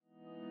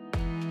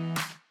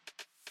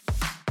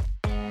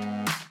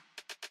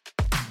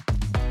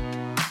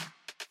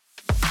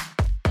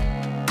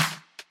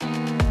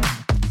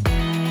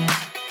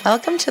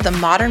Welcome to the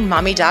Modern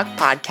Mommy Doc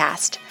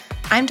Podcast.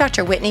 I'm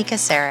Dr. Whitney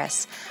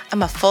Caceres.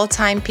 I'm a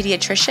full-time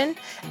pediatrician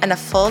and a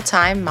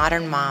full-time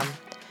modern mom.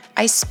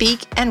 I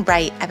speak and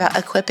write about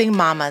equipping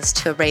mamas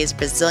to raise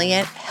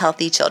resilient,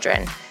 healthy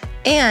children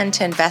and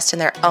to invest in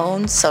their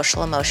own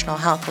social emotional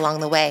health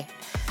along the way.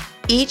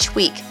 Each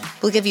week,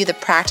 we'll give you the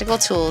practical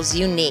tools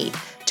you need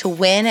to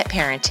win at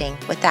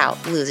parenting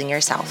without losing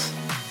yourself.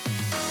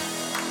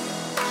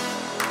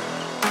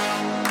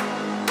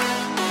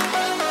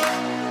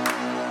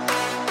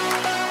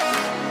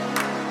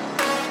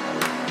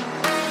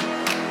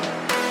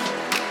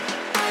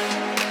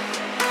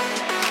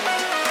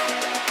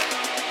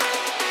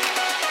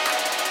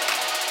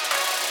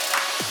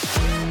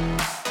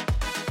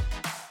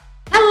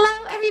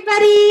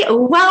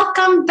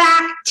 Welcome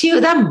back to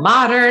the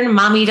Modern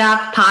Mommy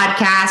Doc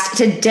Podcast.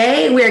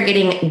 Today we're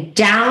getting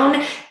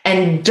down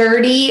and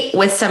dirty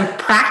with some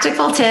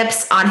practical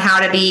tips on how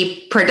to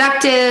be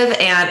productive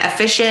and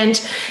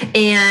efficient.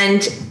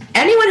 And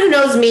anyone who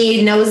knows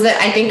me knows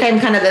that I think I'm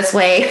kind of this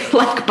way,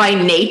 like by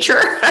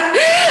nature.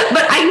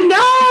 But I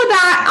know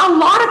that a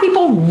lot of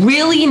people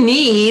really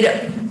need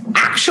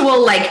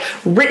actual like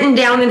written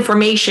down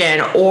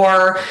information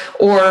or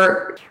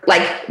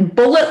like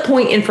bullet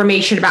point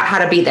information about how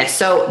to be this.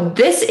 So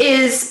this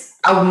is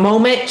a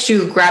moment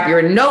to grab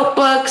your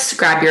notebooks,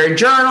 grab your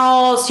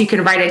journal so you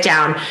can write it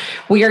down.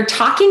 We are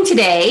talking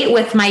today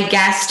with my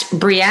guest,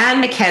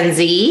 Brianne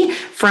Mckenzie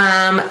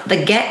from the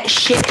Get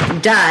Shit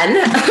Done.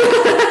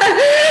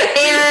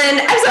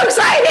 And I'm so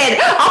excited.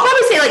 I'll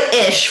probably say like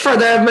ish for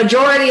the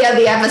majority of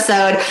the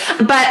episode,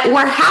 but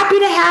we're happy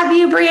to have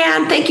you,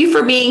 Brianne. Thank you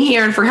for being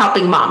here and for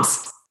helping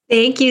moms.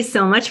 Thank you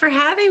so much for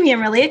having me.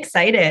 I'm really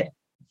excited.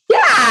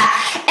 Yeah.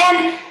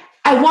 And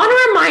I want to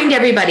remind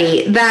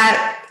everybody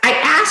that I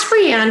asked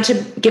Brianne to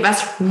give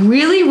us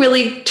really,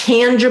 really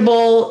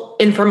tangible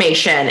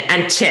information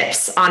and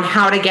tips on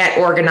how to get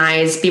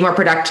organized, be more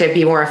productive,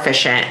 be more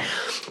efficient.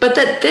 But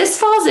that this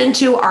falls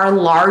into our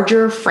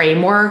larger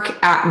framework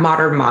at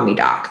Modern Mommy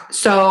Doc.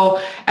 So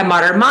at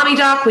Modern Mommy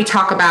Doc, we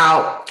talk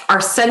about our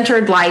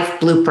centered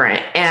life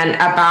blueprint and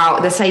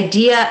about this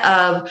idea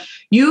of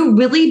you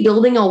really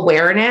building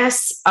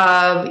awareness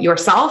of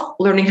yourself,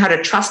 learning how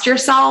to trust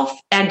yourself,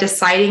 and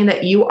deciding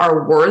that you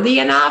are worthy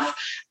enough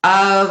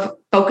of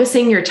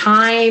focusing your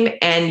time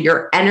and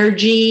your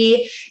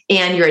energy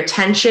and your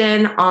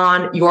attention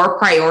on your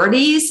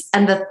priorities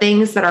and the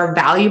things that are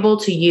valuable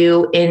to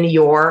you in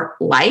your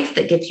life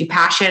that gives you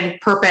passion,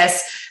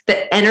 purpose,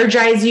 that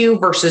energize you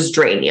versus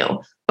drain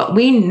you. But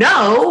we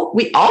know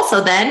we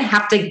also then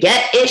have to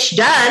get ish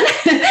done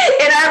in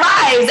our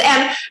lives.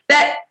 And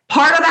that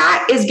part of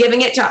that is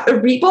giving it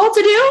to people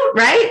to do,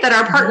 right? That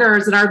our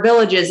partners and our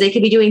villages, they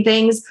could be doing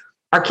things,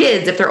 our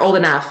kids, if they're old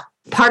enough.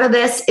 Part of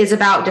this is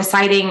about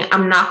deciding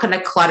I'm not going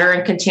to clutter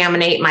and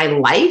contaminate my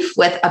life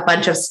with a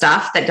bunch of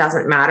stuff that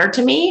doesn't matter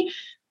to me.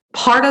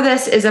 Part of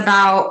this is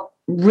about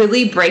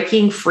really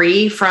breaking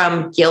free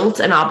from guilt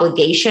and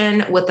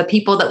obligation with the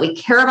people that we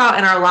care about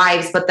in our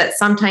lives, but that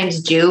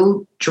sometimes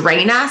do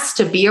drain us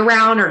to be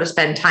around or to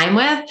spend time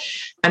with.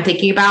 I'm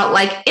thinking about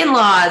like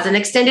in-laws and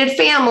extended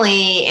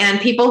family and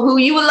people who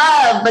you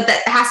love, but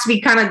that has to be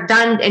kind of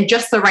done in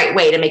just the right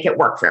way to make it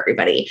work for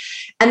everybody.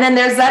 And then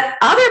there's that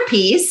other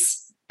piece.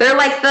 They're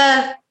like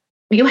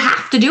you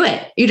have to do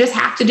it. You just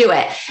have to do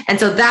it. And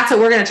so that's what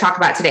we're going to talk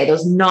about today,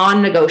 those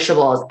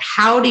non-negotiables.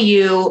 How do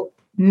you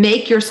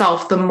make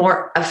yourself the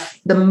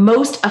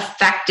most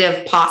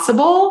effective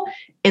possible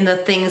in the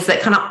things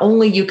that kind of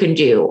only you can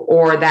do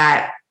or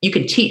that you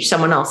can teach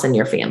someone else in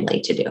your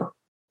family to do?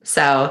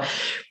 So,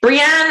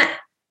 Brianne,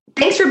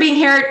 thanks for being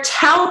here.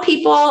 Tell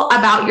people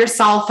about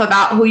yourself,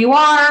 about who you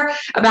are,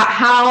 about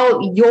how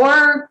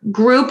your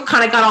group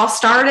kind of got all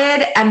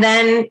started, and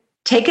then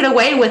take it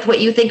away with what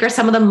you think are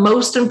some of the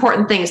most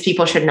important things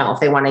people should know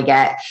if they want to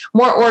get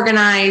more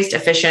organized,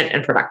 efficient,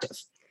 and productive.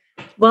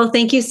 Well,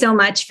 thank you so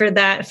much for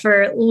that,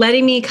 for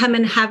letting me come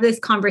and have this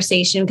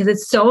conversation, because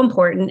it's so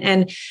important.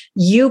 And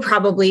you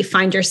probably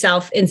find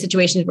yourself in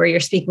situations where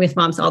you're speaking with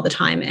moms all the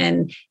time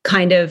and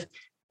kind of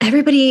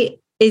everybody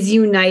is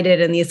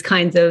united in these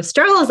kinds of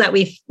struggles that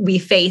we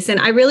face. And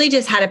I really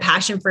just had a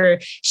passion for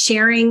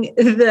sharing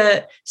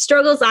the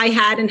struggles I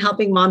had and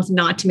helping moms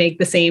not to make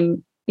the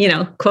same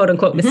quote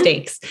unquote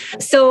mistakes.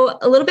 So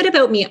a little bit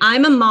about me.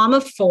 I'm a mom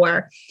of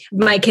 4.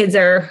 My kids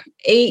are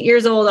 8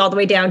 years old all the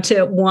way down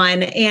to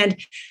 1. And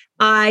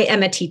I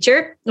am a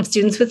teacher of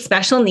students with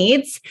special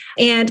needs.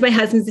 And my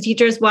husband's a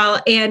teacher as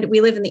well. And we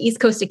live in the East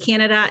Coast of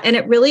Canada. And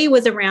it really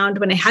was around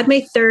when I had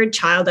my 3rd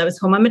child. I was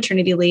home on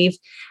maternity leave.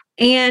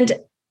 And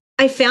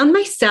I found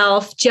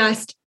myself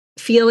just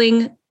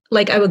feeling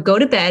like I would go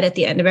to bed at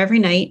the end of every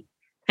night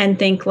and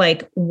think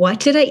like, what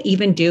did I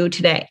even do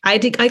today? I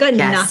got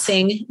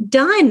nothing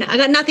done. I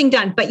got nothing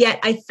done, but yet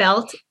I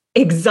felt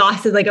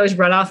exhausted. Like I was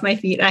run off my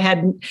feet. I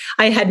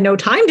had no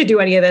time to do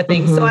any of the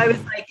things. Mm-hmm. So I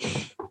was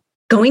like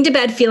going to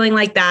bed feeling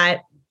like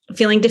that,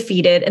 feeling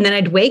defeated. And then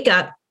I'd wake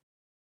up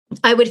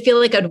I would feel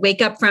like I'd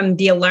wake up from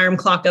the alarm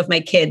clock of my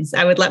kids.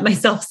 I would let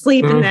myself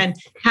sleep and then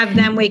have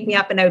them wake me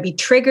up, and I would be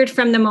triggered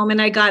from the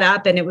moment I got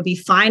up. And it would be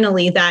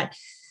finally that,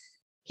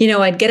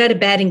 I'd get out of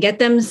bed and get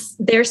them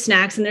their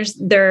snacks and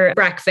their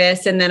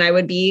breakfast. And then I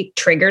would be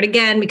triggered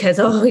again because,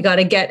 we got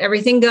to get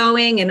everything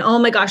going. And oh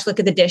my gosh, look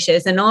at the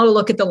dishes, and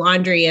look at the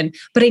laundry.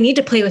 But I need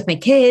to play with my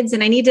kids,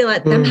 and I need to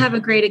let them have a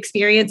great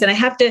experience. And I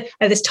have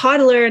this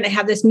toddler, and I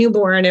have this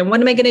newborn, and what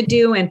am I going to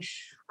do? And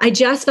I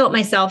just felt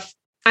myself,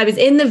 I was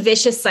in the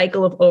vicious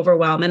cycle of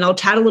overwhelm. And I'll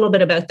chat a little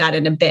bit about that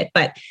in a bit.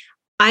 But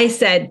I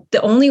said,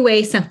 the only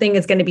way something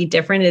is going to be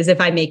different is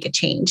if I make a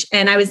change.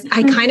 And I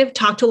kind of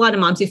talked to a lot of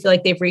moms who feel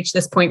like they've reached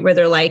this point where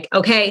they're like,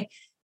 okay,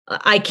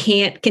 I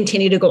can't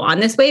continue to go on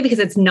this way because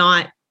it's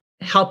not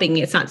helping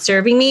me. It's not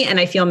serving me. And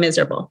I feel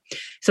miserable.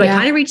 So I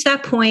kind of reached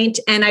that point,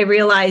 and I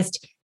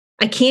realized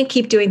I can't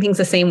keep doing things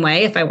the same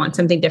way if I want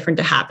something different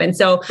to happen.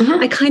 So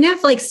I kind of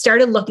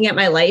started looking at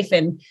my life,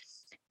 and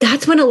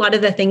that's when a lot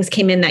of the things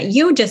came in that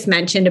you just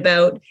mentioned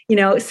about,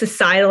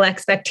 societal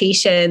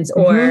expectations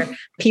or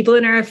people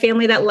in our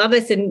family that love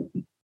us and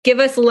give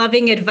us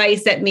loving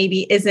advice that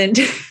maybe isn't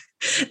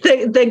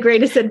the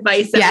greatest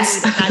advice that we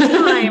need at that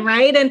time.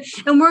 Right. And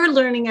we're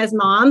learning as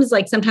moms,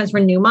 sometimes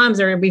we're new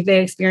moms or we've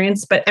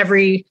experienced, but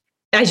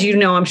as you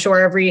know, I'm sure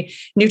every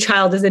new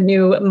child is a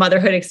new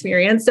motherhood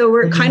experience. So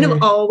we're kind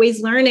of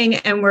always learning,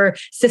 and we're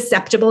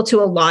susceptible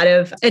to a lot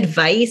of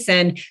advice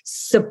and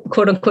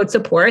quote unquote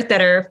support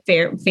that our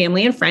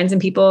family and friends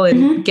and people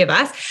give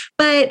us.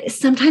 But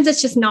sometimes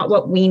it's just not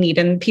what we need,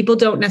 and people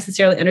don't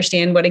necessarily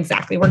understand what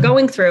exactly we're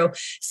going through.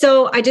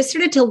 So I just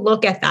started to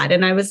look at that,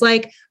 and I was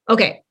like,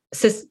 okay,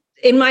 so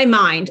in my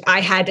mind, I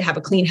had to have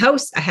a clean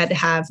house. I had to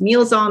have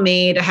meals all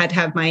made. I had to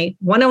have my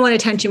one-on-one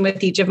attention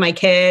with each of my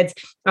kids.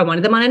 I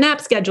wanted them on a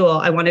nap schedule.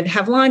 I wanted to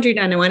have laundry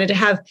done. I wanted to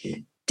have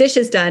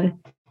dishes done.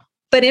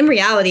 But in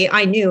reality,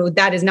 I knew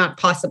that is not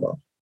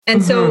possible.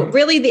 And so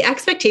really the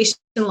expectation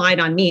lied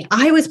on me.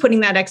 I was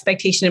putting that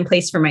expectation in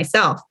place for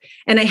myself.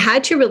 And I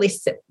had to really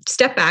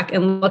step back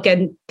and look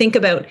and think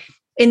about,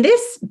 in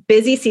this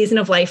busy season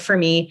of life for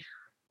me,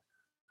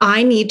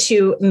 I need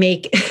to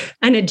make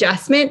an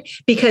adjustment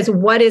because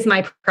what is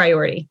my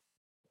priority?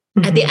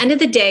 At the end of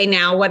the day,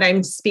 now what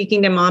I'm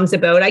speaking to moms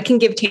about, I can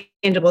give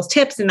tangible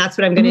tips, and that's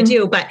what I'm going to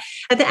do. But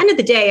at the end of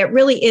the day, it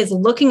really is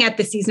looking at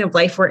the season of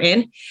life we're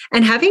in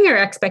and having our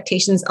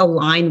expectations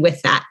align with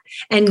that,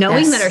 and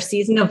knowing that our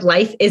season of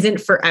life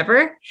isn't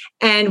forever.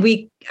 And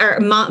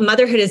our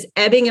motherhood is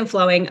ebbing and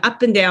flowing,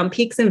 up and down,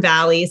 peaks and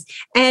valleys.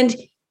 And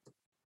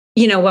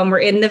when we're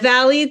in the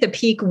valley, the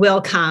peak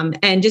will come,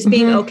 and just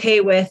being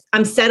okay with,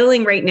 I'm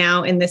settling right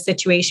now in this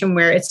situation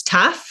where it's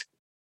tough,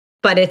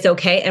 but it's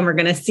okay. And we're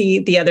going to see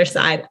the other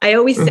side. I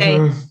always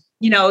say,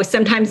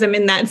 sometimes I'm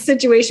in that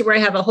situation where I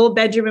have a whole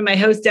bedroom in my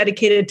house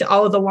dedicated to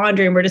all of the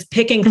laundry, and we're just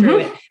picking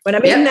through it. When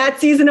I'm in that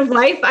season of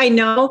life, I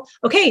know,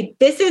 okay,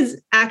 this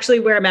is actually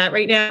where I'm at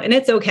right now, and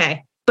it's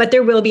okay. But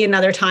there will be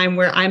another time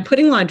where I'm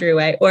putting laundry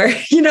away, or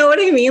you know what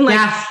I mean?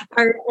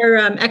 Our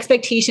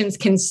expectations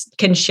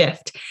can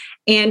shift.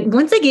 And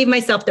once I gave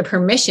myself the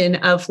permission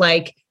of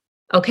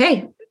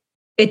okay,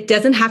 it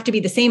doesn't have to be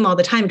the same all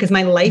the time because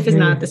my life is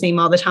not the same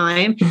all the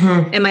time.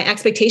 And my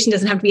expectation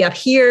doesn't have to be up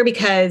here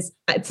because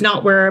it's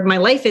not where my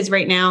life is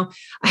right now.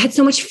 I had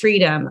so much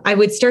freedom. I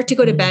would start to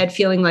go to bed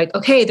feeling like,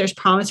 okay, there's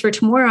promise for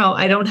tomorrow.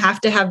 I don't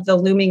have to have the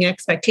looming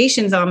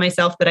expectations on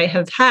myself that I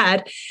have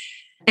had.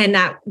 And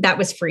that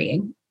was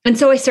freeing. And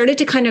so I started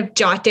to kind of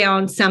jot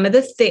down some of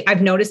the things.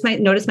 I've noticed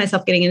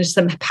myself getting into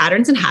some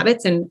patterns and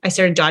habits, and I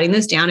started jotting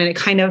those down, and it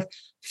kind of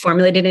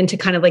formulated into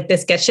kind of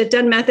this get shit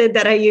done method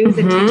that I use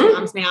and teach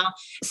moms now.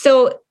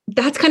 So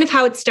that's kind of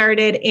how it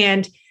started.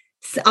 And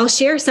I'll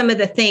share some of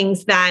the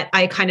things that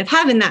I kind of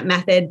have in that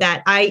method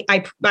that I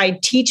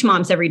teach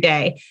moms every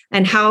day,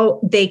 and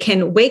how they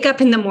can wake up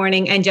in the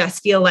morning and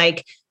just feel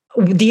like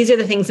these are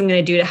the things I'm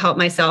going to do to help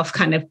myself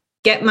kind of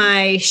get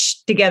my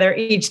together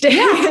each day.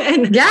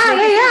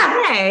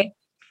 Okay,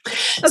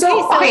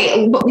 before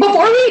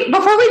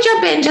we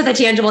jump into the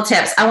tangible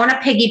tips, I want to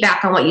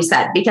piggyback on what you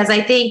said, because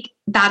I think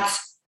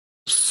that's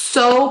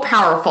so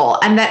powerful,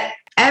 and that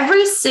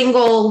every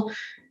single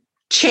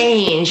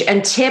change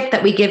and tip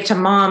that we give to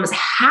moms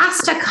has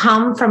to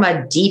come from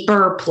a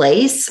deeper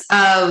place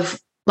of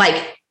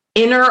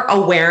inner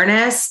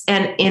awareness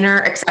and inner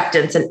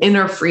acceptance and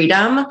inner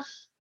freedom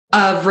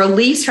of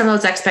release from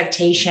those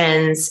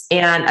expectations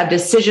and of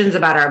decisions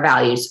about our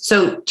values.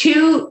 So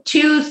two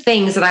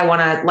things that I want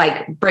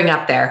to bring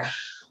up there.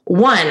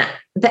 One,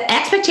 the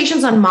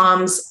expectations on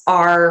moms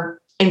are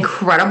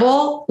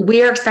incredible.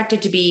 We are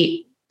expected to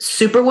be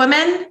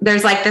superwomen.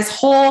 There's this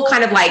whole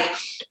kind of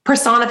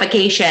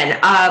personification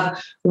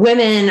of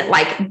women,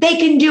 they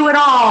can do it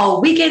all.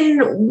 We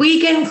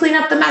can clean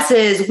up the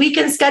messes. We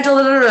can schedule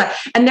it.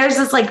 And there's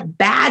this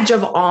badge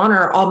of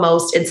honor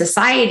almost in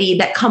society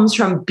that comes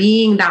from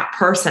being that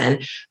person.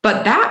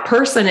 But that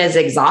person is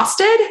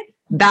exhausted.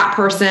 That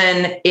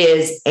person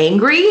is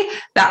angry.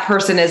 That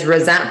person is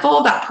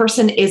resentful. That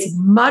person is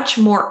much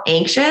more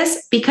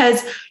anxious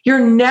because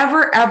you're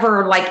never,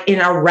 ever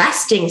in a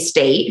resting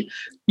state.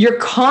 you're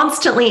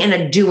constantly in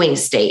a doing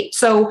state.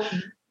 So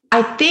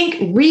I think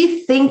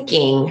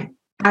rethinking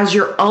as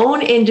your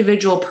own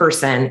individual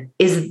person,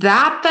 is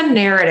that the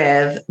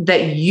narrative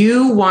that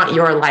you want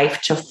your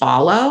life to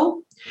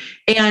follow?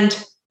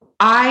 And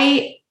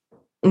I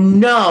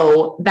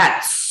know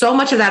that so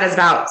much of that is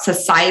about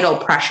societal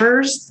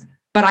pressures,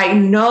 but I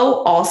know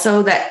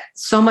also that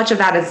so much of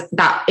that is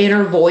that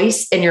inner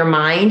voice in your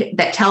mind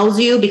that tells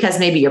you, because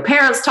maybe your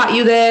parents taught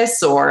you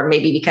this, or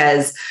maybe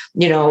because,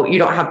 you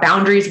don't have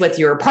boundaries with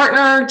your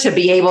partner to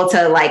be able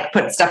to like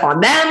put stuff on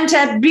them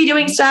to be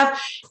doing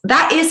stuff.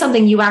 That is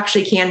something you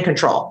actually can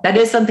control. That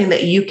is something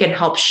that you can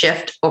help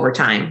shift over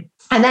time.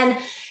 And then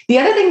the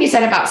other thing you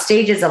said about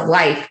stages of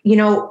life,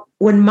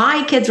 when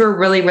my kids were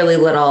really, really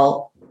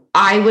little,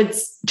 I would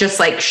just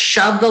like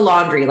shove the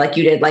laundry like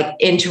you did, like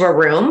into a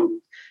room,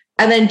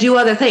 and then do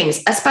other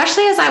things,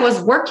 especially as I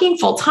was working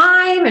full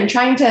time and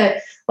trying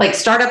to like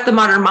start up the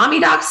Modern Mommy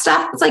Doc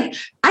stuff. It's like,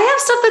 I have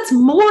stuff that's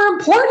more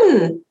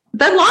important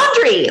than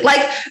laundry.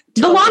 Like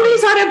the laundry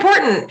is not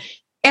important.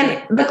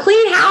 And the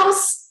clean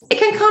house, it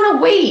can kind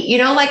of wait,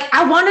 like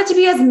I want it to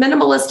be as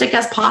minimalistic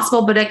as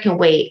possible, but it can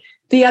wait.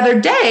 The other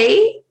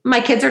day,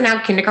 my kids are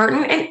now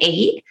kindergarten and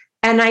 8,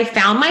 and I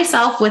found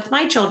myself with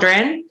my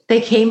children. They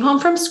came home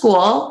from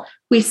school.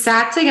 We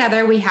sat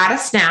together. We had a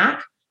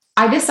snack.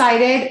 I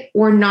decided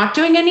we're not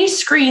doing any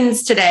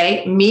screens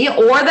today, me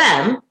or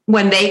them,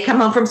 when they come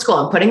home from school.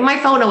 I'm putting my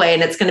phone away,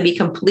 and it's going to be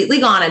completely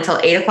gone until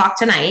 8:00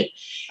 tonight.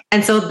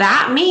 And so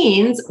that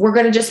means we're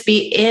going to just be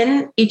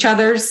in each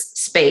other's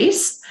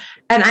space.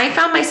 And I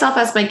found myself,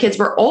 as my kids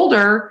were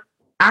older,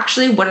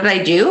 actually, what did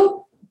I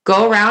do?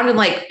 Go around and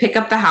like pick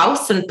up the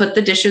house and put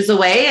the dishes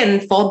away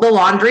and fold the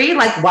laundry,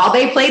 like while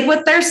they played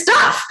with their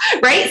stuff.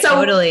 Right. So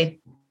totally.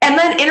 And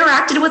then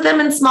interacted with them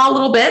in small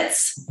little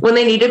bits when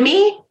they needed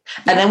me,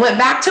 and then went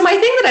back to my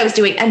thing that I was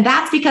doing. And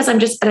that's because I'm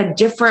just at a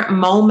different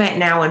moment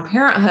now in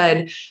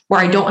parenthood where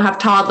I don't have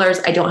toddlers,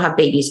 I don't have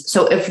babies.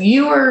 So if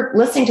you are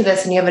listening to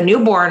this and you have a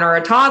newborn or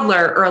a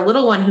toddler or a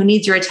little one who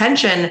needs your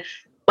attention,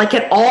 like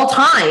at all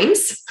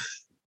times,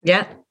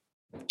 then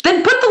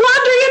put the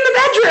laundry in the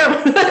bedroom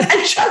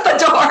and shut the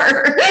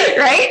door,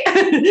 right?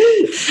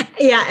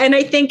 Yeah. And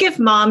I think if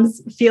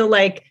moms feel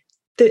like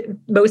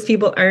most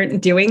people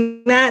aren't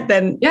doing that,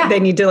 then they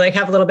need to like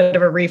have a little bit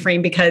of a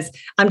reframe, because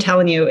I'm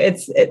telling you,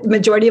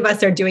 majority of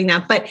us are doing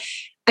that. But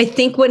I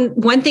think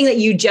one thing that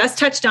you just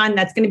touched on,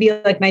 that's going to be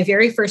like my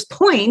very first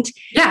point,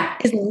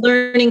 is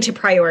learning to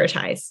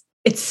prioritize.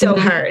 It's so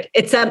hard.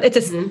 It's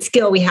a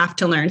skill we have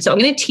to learn. So I'm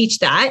going to teach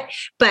that,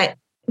 but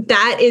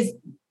that is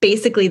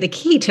basically the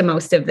key to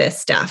most of this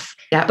stuff.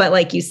 Yeah. But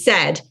like you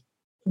said,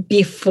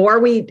 before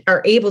we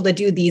are able to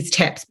do these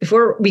tips,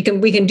 before we can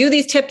do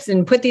these tips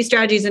and put these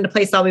strategies into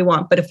place all we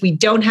want. But if we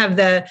don't have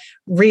the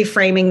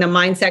reframing, the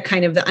mindset,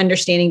 kind of the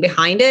understanding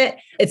behind it,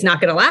 it's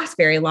not going to last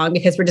very long,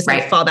 because we're just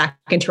going to fall back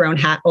into our own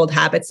old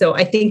habits. So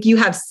I think you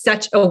have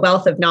such a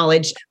wealth of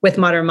knowledge with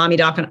Modern Mommy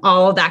Doc and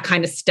all of that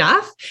kind of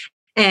stuff.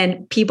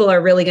 And people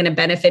are really going to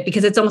benefit,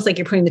 because it's almost like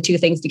you're putting the two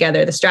things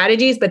together, the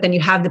strategies, but then you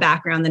have the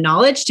background, the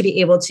knowledge to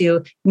be able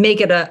to make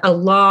it a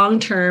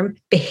long-term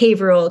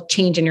behavioral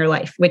change in your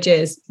life, which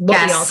is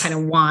what we all kind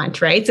of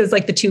want, right? So it's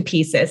like the two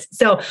pieces.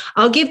 So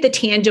I'll give the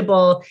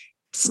tangible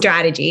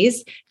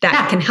strategies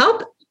that can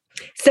help.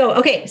 So,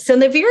 okay. So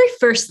the very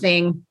first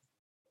thing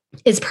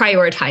is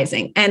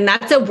prioritizing. And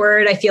that's a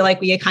word I feel like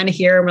we kind of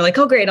hear and we're like,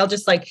 oh, great. I'll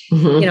just like,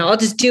 I'll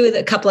just do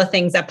a couple of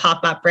things that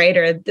pop up, right?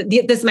 Or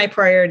this is my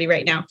priority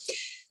right now.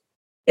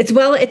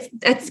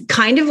 That's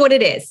kind of what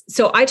it is.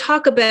 So I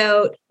talk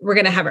about, we're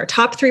going to have our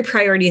top 3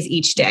 priorities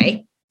each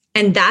day.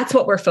 And that's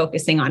what we're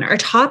focusing on. Our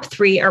top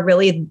 3 are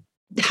really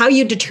how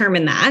you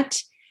determine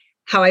that.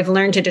 How I've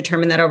learned to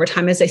determine that over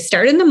time is I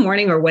start in the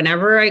morning or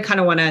whenever I kind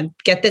of want to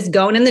get this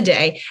going in the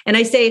day. And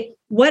I say,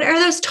 what are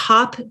those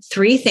top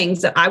 3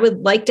 things that I would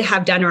like to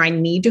have done or I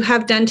need to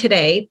have done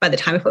today by the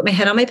time I put my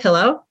head on my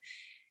pillow,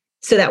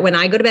 so that when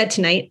I go to bed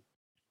tonight,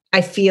 I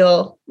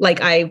feel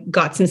like I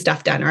got some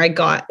stuff done, or I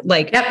got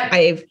like,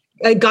 I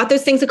got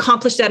those things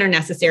accomplished that are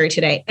necessary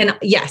today. And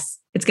yes,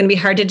 it's going to be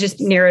hard to just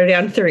narrow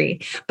down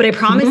 3, but I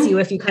promise you,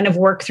 if you kind of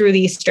work through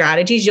these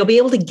strategies, you'll be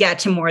able to get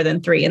to more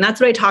than 3. And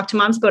that's what I talk to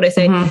moms about. I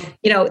say,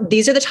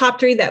 these are the top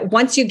 3 that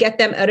once you get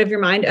them out of your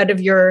mind, out of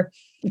your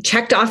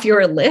checked off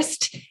your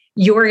list,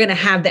 you're going to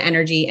have the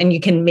energy, and you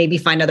can maybe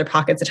find other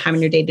pockets of time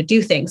in your day to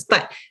do things.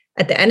 But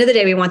at the end of the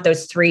day, we want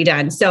those 3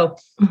 done. So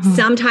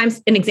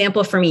sometimes an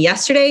example for me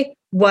yesterday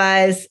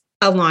was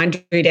a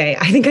laundry day.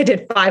 I think I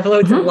did 5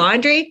 loads of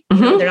laundry.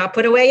 They're not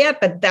put away yet,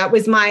 but that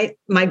was my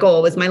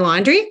goal, was my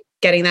laundry,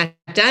 getting that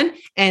done.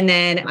 And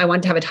then I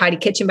wanted to have a tidy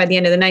kitchen by the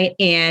end of the night,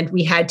 and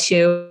we had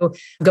to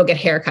go get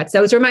haircuts.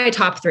 Those were my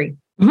top 3.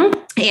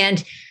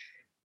 And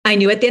I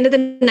knew at the end of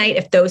the night,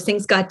 if those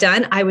things got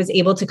done, I was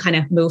able to kind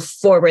of move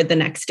forward the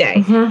next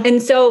day.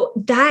 And so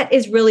that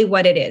is really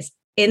what it is.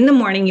 In the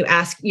morning,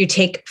 you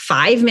take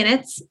 5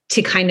 minutes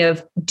to kind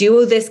of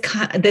do this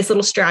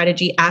little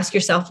strategy. Ask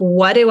yourself,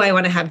 what do I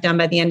want to have done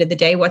by the end of the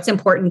day? What's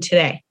important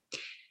today?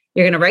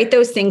 You're going to write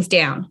those things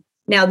down.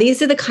 Now,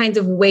 these are the kinds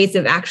of ways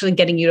of actually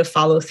getting you to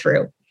follow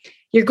through.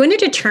 you're going to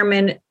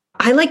determine,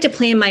 I like to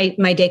plan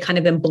my day kind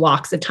of in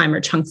blocks of time or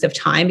chunks of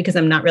time because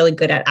I'm not really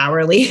good at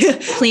hourly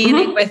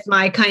planning with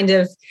my kind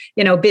of,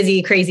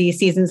 busy, crazy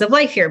seasons of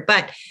life here.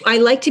 But I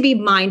like to be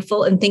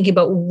mindful and thinking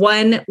about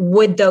when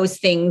would those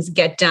things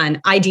get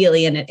done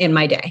ideally in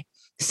my day.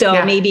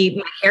 So maybe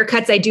my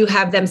haircuts, I do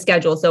have them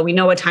scheduled. So we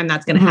know what time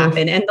that's going to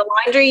happen. And the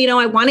laundry,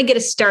 I want to get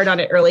a start on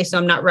it early. So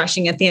I'm not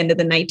rushing at the end of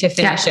the night to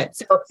finish it.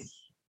 So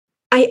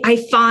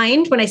I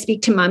find when I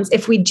speak to moms,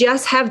 if we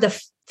just have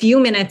the few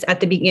minutes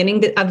at the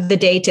beginning of the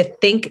day to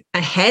think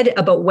ahead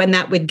about when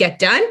that would get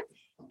done,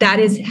 that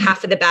is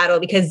half of the battle,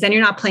 because then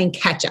you're not playing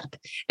catch up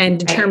and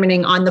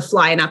determining on the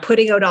fly and not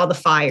putting out all the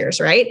fires,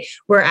 right?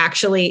 We're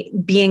actually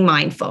being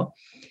mindful.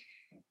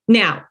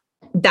 Now,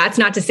 that's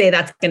not to say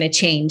that's going to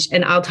change.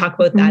 And I'll talk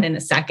about that in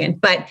a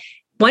second. But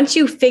once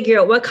you figure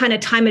out what kind of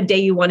time of day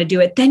you want to do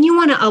it, then you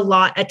want to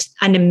allot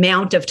an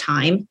amount of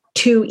time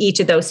to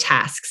each of those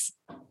tasks.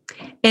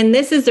 And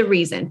this is the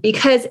reason,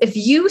 because if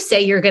you say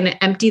you're going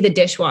to empty the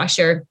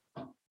dishwasher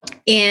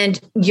and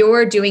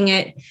you're doing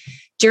it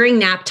during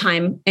nap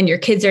time and your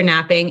kids are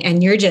napping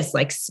and you're just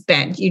like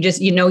spent, you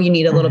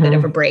need a little bit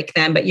of a break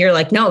then, but you're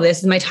like, no, this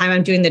is my time.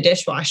 I'm doing the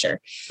dishwasher.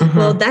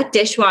 Well, that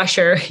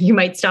dishwasher, you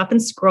might stop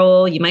and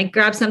scroll. You might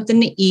grab something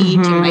to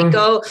eat. You might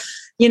go,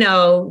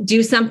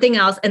 do something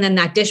else. And then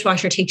that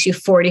dishwasher takes you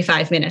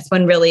 45 minutes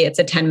when really it's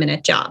a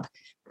 10-minute job.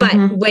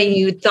 But when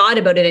you thought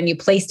about it and you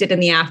placed it in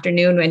the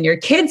afternoon when your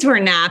kids were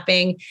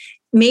napping,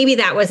 maybe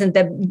that wasn't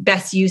the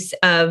best use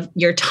of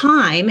your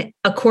time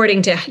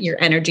according to your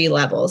energy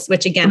levels,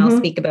 which again, I'll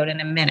speak about in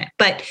a minute.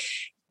 But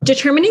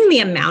determining the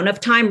amount of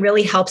time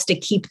really helps to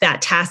keep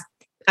that task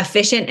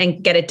efficient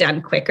and get it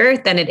done quicker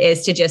than it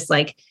is to just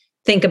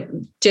think of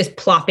just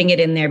plopping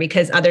it in there,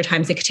 because other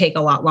times it could take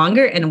a lot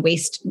longer and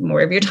waste more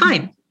of your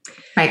time.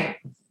 Right.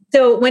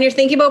 So when you're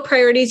thinking about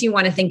priorities, you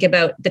want to think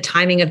about the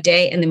timing of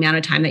day and the amount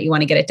of time that you want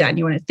to get it done.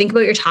 You want to think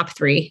about your top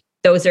 3.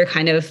 Those are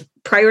kind of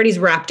priorities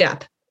wrapped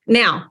up.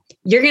 Now,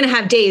 you're going to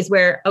have days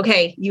where,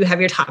 okay, you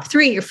have your top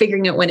 3, you're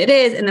figuring out when it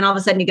is. And then all of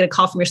a sudden you get a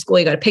call from your school,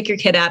 you got to pick your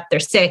kid up,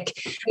 they're sick,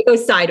 it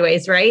goes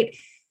sideways, right?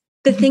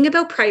 The thing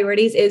about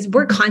priorities is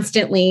we're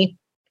constantly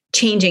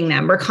changing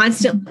them. We're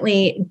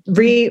constantly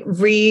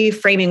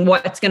reframing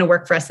what's going to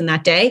work for us in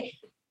that day.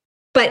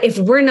 But if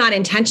we're not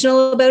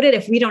intentional about it,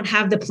 if we don't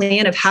have the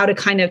plan of how to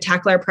kind of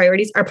tackle our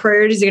priorities are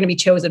going to be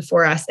chosen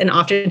for us. And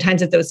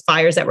oftentimes it's those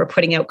fires that we're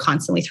putting out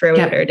constantly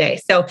throughout our day.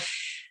 So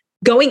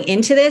going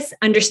into this,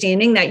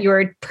 understanding that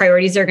your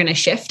priorities are going to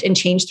shift and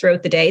change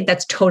throughout the day,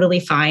 that's totally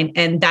fine.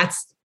 And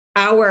that's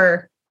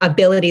our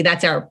ability.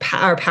 That's our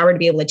power to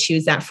be able to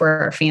choose that for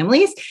our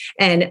families.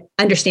 And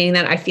understanding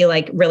that, I feel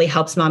like really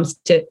helps moms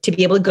to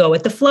be able to go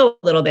with the flow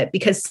a little bit,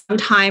 because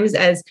sometimes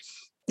as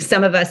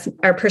some of us,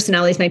 our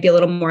personalities might be a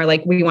little more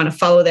like, we want to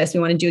follow this. We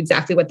want to do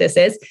exactly what this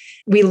is.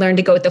 We learn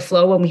to go with the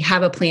flow when we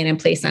have a plan in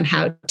place on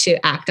how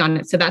to act on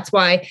it. So that's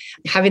why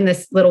having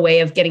this little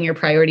way of getting your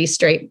priorities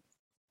straight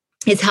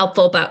is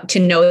helpful, but to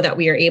know that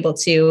we are able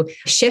to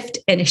shift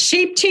and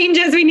shape change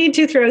as we need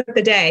to throughout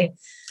the day.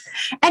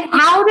 And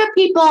how do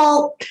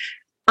people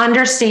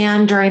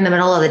understand during the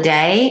middle of the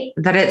day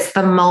that it's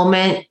the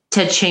moment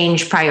to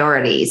change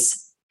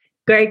priorities?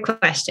 Great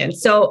question.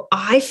 So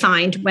I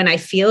find when I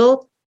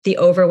feel the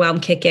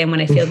overwhelm kick in,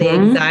 when I feel the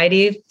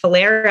anxiety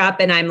flare up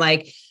and I'm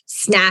like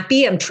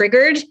snappy, I'm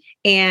triggered,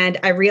 and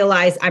I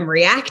realize I'm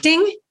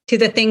reacting to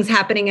the things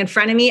happening in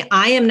front of me.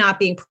 I am not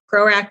being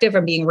proactive.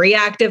 I'm being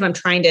reactive. I'm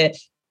trying to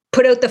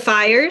put out the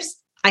fires.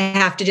 I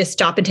have to just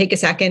stop and take a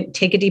second,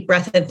 take a deep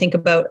breath and think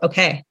about,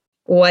 okay,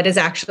 what is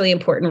actually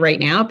important right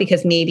now?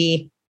 Because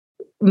maybe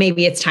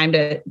it's time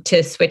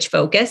to switch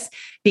focus,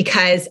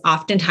 because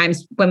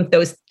oftentimes when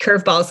those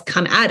curveballs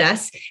come at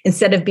us,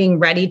 instead of being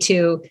ready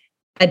to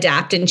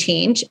adapt and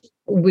change,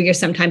 we are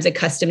sometimes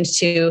accustomed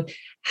to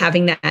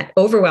having that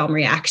overwhelm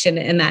reaction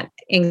and that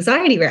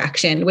anxiety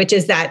reaction, which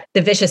is that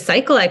the vicious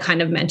cycle I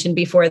kind of mentioned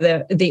before,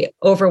 the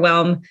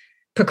overwhelm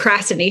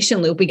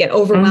procrastination loop. We get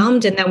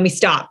overwhelmed and then we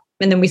stop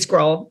and then we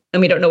scroll and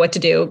we don't know what to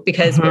do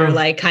because we're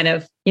like kind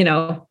of,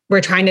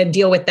 we're trying to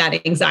deal with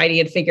that anxiety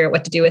and figure out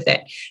what to do with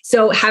it.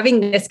 So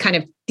having this kind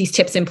of these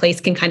tips in place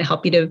can kind of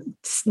help you to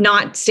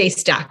not stay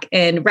stuck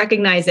and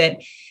recognize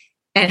it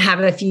and have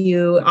a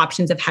few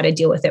options of how to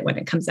deal with it when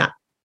it comes up.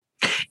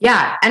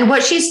 Yeah. And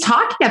what she's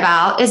talking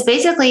about is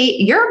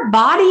basically your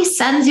body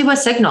sends you a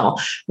signal.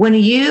 When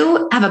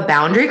you have a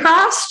boundary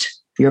crossed,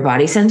 your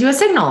body sends you a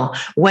signal.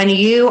 When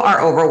you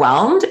are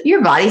overwhelmed,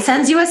 your body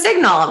sends you a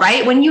signal,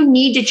 right? When you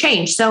need to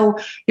change. So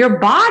your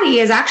body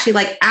is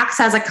actually acts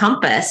as a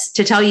compass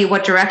to tell you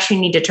what direction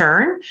you need to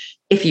turn.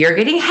 If you're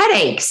getting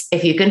headaches,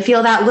 if you can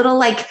feel that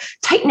little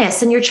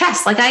tightness in your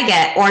chest, like I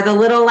get, or the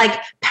little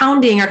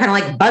pounding or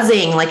kind of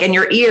buzzing in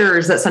your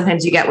ears that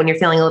sometimes you get when you're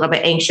feeling a little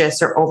bit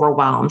anxious or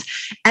overwhelmed.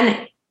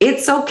 And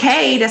it's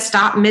okay to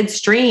stop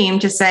midstream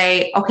to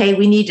say, okay,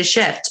 we need to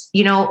shift.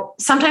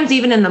 Sometimes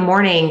even in the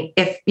morning,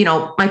 if,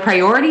 my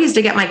priority is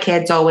to get my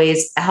kids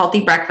always a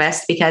healthy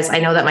breakfast, because I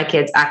know that my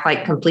kids act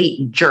like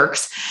complete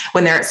jerks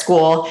when they're at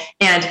school.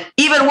 And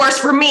even worse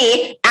for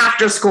me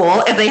after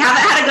school, if they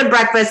haven't had a good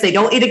breakfast, they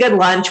don't eat a good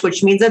lunch,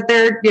 which means that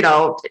they're,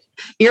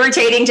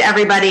 irritating to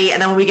everybody.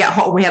 And then when we get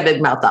home, we have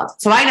big meltdowns.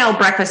 So I know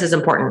breakfast is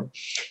important,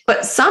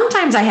 but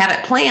sometimes I have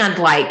it planned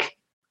like,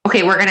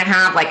 okay, we're going to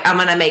have I'm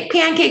going to make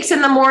pancakes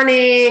in the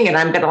morning and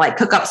I'm going to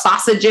cook up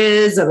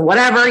sausages and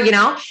whatever,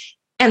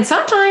 and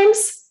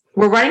sometimes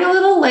we're running a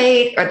little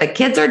late or the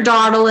kids are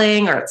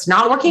dawdling or it's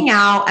not working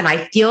out. And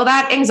I feel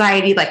that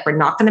anxiety, we're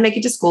not going to make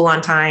it to school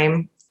on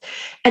time.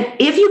 And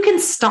if you can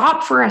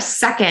stop for a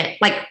second,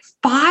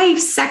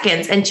 5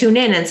 seconds and tune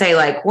in and say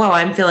whoa,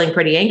 I'm feeling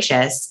pretty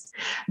anxious.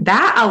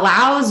 That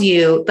allows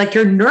you,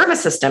 your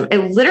nervous system,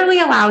 it literally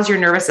allows your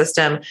nervous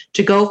system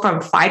to go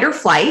from fight or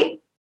flight,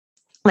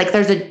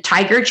 there's a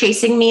tiger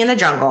chasing me in the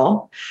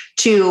jungle,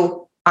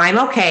 to I'm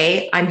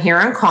okay, I'm here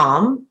and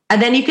calm. And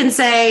then you can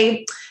say,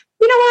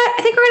 you know what,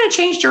 I think we're going to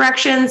change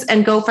directions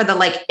and go for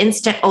the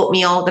instant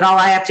oatmeal that all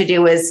I have to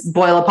do is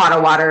boil a pot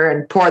of water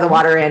and pour the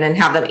water in and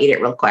have them eat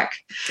it real quick.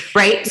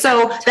 Right.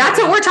 So that's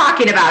what we're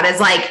talking about is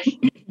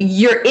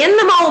you're in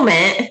the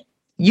moment,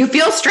 you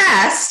feel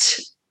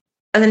stressed,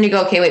 and then you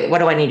go, okay, wait, what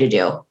do I need to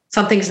do?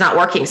 Something's not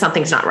working.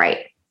 Something's not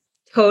right.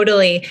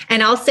 Totally.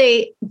 And I'll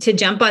say, to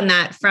jump on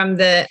that from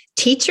the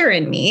teacher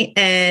in me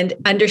and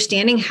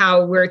understanding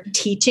how we're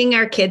teaching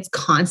our kids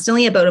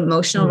constantly about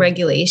emotional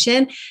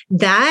regulation,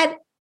 that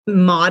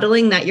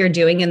modeling that you're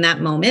doing in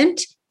that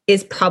moment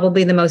is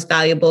probably the most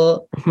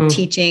valuable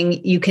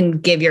teaching you can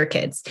give your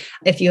kids.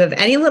 If you have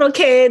any little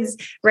kids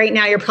right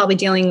now, you're probably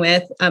dealing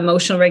with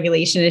emotional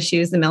regulation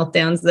issues, the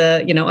meltdowns,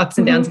 the, ups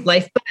and downs of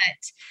life, but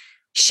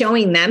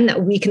showing them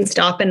that we can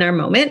stop in our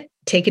moment,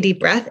 take a deep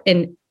breath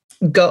and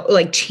go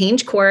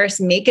change course,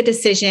 make a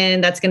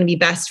decision that's going to be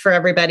best for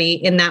everybody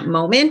in that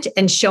moment,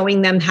 and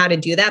showing them how to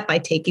do that by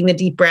taking the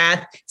deep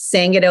breath,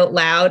 saying it out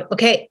loud.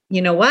 Okay,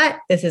 you know what?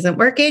 This isn't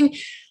working.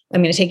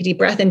 I'm going to take a deep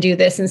breath and do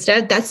this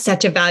instead. That's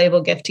such a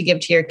valuable gift to give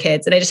to your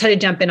kids. And I just had to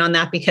jump in on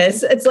that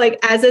because it's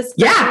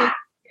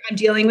I'm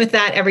dealing with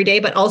that every day,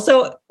 but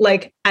also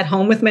at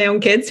home with my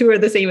own kids who are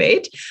the same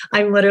age.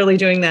 I'm literally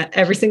doing that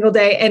every single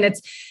day. And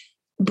it's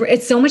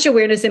so much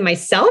awareness in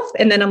myself.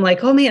 And then I'm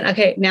oh man,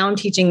 okay, now I'm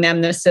teaching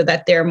them this so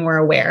that they're more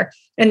aware.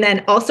 And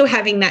then also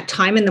having that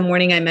time in the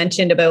morning I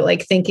mentioned about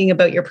thinking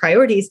about your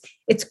priorities.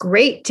 It's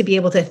great to be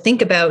able to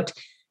think about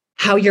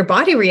how your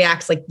body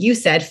reacts, like you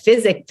said,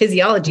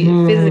 physiology,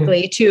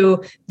 physically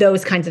to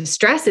those kinds of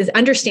stresses,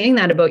 understanding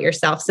that about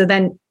yourself. So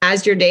then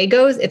as your day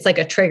goes, it's like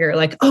a trigger,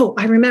 oh,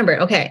 I remember.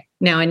 Okay,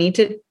 now I need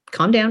to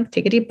calm down,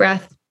 take a deep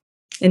breath,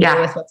 and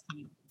deal with what's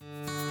coming.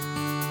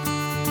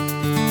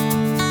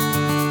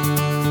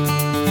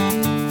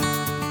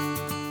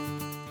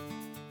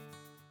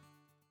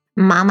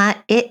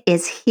 Mama, it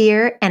is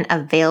here and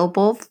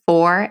available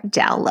for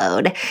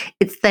download.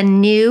 It's the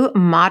new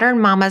Modern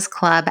Mamas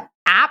Club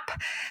app.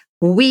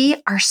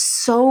 We are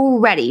so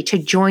ready to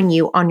join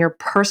you on your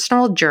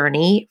personal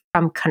journey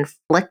from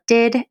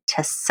conflicted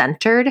to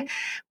centered.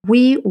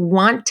 We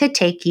want to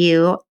take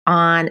you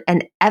on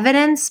an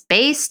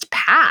evidence-based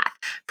path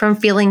from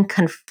feeling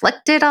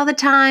conflicted all the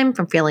time,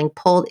 from feeling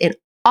pulled in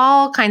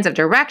all kinds of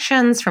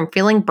directions, from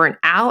feeling burnt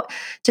out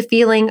to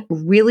feeling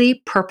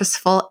really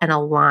purposeful and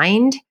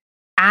aligned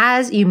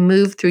as you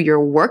move through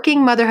your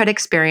working motherhood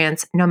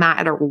experience, no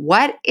matter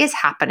what is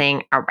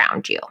happening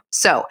around you.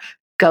 So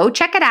go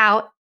check it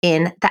out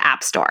in the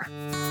App Store.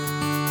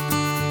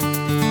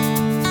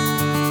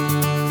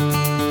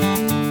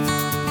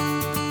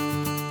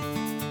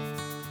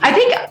 I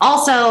think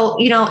also,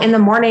 in the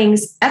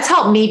mornings, that's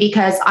helped me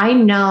because I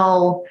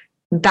know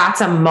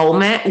that's a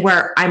moment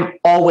where I'm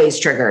always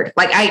triggered.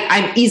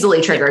 I'm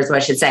easily triggered, is what I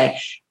should say.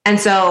 And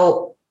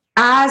so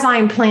as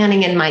I'm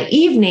planning in my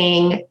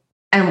evening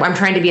and I'm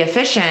trying to be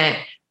efficient,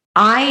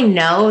 I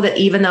know that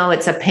even though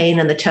it's a pain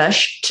in the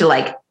tush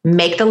to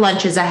make the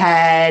lunches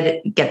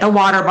ahead, get the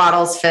water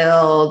bottles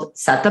filled,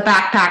 set the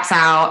backpacks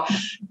out,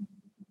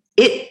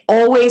 it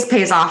always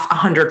pays off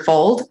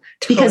 100-fold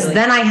because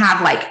then I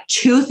have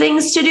 2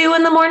 things to do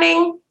in the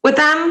morning with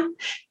them: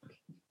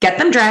 get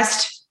them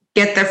dressed,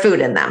 get their food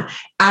in them,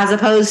 as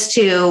opposed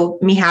to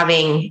me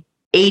having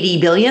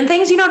 80 billion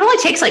things. It only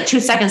takes 2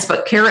 seconds to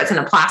put carrots in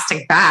a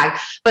plastic bag,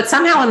 but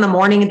somehow in the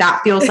morning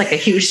that feels like a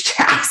huge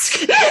task.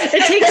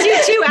 It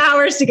takes you 2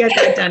 hours to get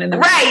that done in the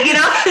morning.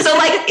 Right. So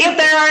if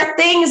there are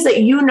things that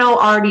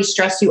already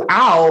stress you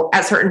out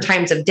at certain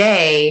times of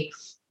day,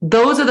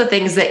 those are the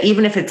things that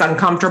even if it's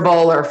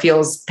uncomfortable or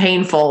feels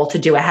painful to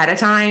do ahead of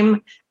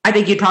time, I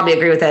think you'd probably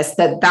agree with this,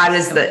 that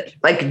is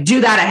do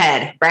that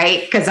ahead,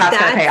 right? Because that's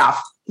going to pay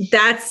off.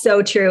 That's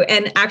so true.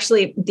 And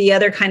actually, the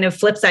other kind of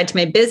flip side to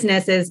my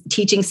business is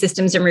teaching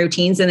systems and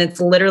routines. And it's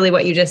literally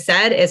what you just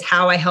said is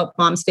how I help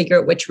moms figure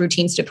out which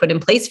routines to put in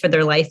place for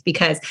their life,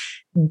 because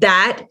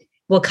that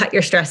will cut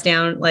your stress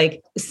down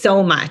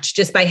so much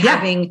just by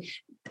having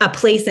a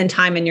place and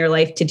time in your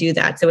life to do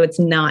that. So it's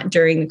not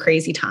during the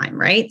crazy time,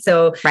 right?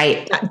 So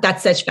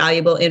that's such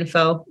valuable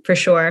info for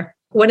sure.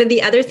 One of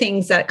the other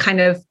things that kind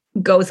of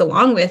goes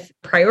along with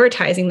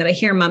prioritizing that I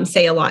hear moms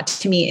say a lot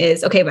to me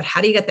is, okay, but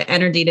how do you get the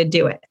energy to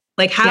do it?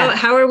 Like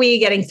how are we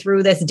getting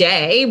through this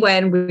day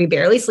when we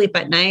barely sleep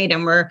at night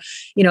and we're,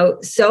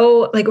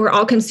 so like we're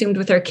all consumed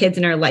with our kids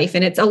in our life.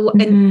 And it's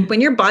and when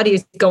your body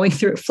is going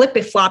through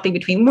floppy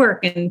between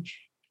work and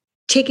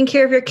taking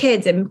care of your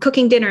kids and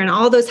cooking dinner and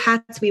all those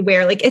hats we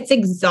wear, like it's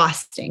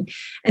exhausting.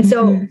 And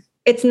so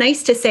it's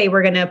nice to say,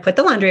 we're going to put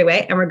the laundry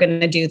away and we're going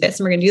to do this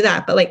and we're going to do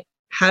that. But like,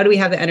 how do we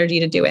have the energy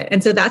to do it?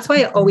 And so that's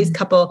why I always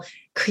couple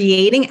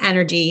creating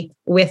energy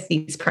with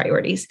these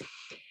priorities.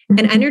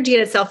 And energy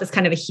in itself is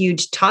kind of a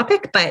huge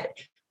topic. But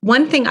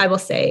one thing I will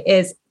say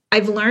is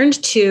I've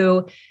learned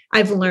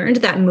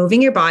that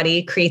moving your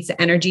body creates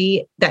the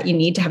energy that you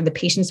need to have the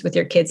patience with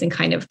your kids and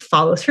kind of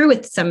follow through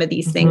with some of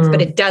these things.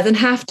 But it doesn't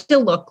have to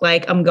look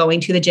like I'm going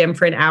to the gym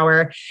for an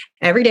hour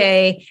every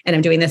day and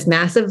I'm doing this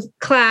massive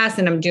class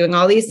and I'm doing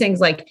all these things.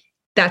 Like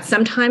that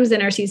sometimes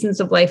in our seasons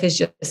of life is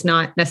just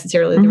not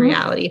necessarily the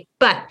reality.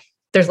 But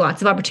there's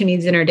lots of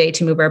opportunities in our day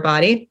to move our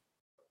body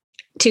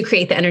to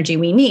create the energy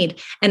we need.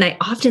 And I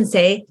often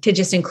say to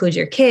just include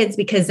your kids,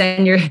 because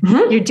then you're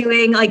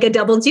doing like a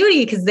double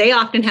duty, because they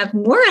often have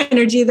more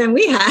energy than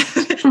we have.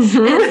 And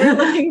we're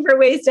looking for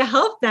ways to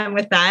help them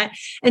with that.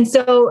 And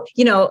so,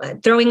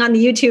 throwing on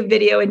the YouTube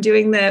video and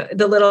doing the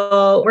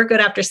little workout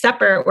after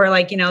supper, or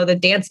like, the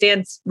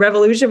dance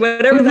revolution,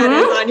 whatever that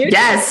is on YouTube.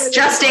 Yes.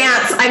 Just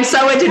Dance. I'm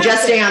so into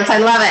Just Dance. I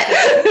love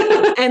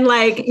it. And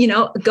like,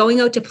 going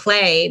out to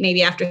play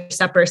maybe after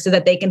supper so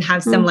that they can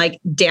have some like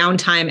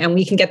downtime and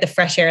we can get the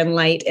fresh air and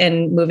light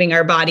and moving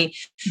our body.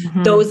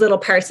 Those little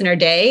parts in our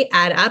day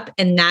add up,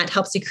 and that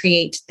helps to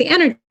create the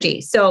energy.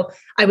 So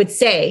I would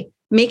say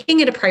making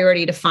it a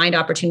priority to find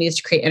opportunities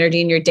to create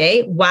energy in your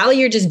day while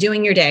you're just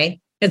doing your day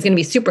is going to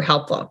be super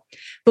helpful.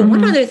 But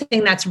one other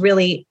thing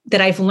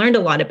that I've learned a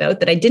lot about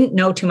that I didn't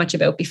know too much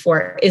about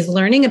before is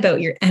learning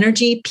about your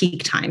energy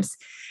peak times.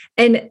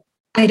 And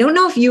I don't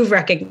know if you've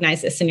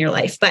recognized this in your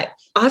life, but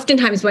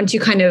oftentimes once you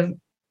kind of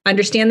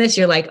understand this,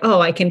 you're like, oh,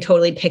 I can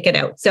totally pick it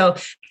out. So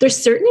there's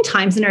certain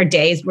times in our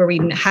days where we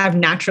have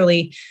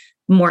naturally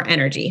more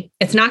energy.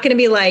 It's not going to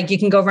be like you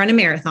can go run a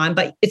marathon,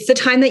 but it's the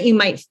time that you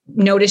might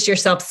notice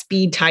yourself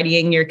speed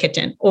tidying your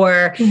kitchen,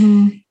 or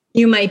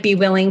you might be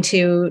willing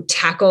to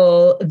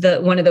tackle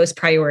one of those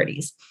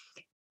priorities.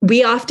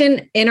 We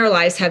often in our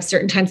lives have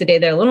certain times of day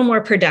that are a little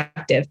more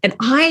productive. And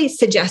I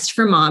suggest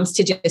for moms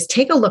to just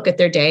take a look at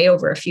their day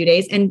over a few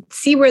days and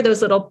see where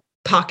those little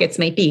pockets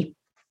might be.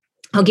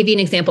 I'll give you an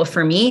example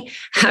for me.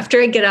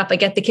 After I get up, I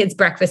get the kids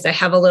breakfast, I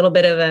have a little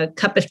bit of a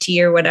cup of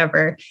tea or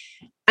whatever.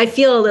 I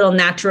feel a little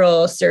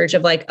natural surge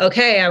of like,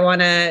 okay, I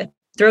want to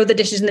throw the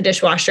dishes in the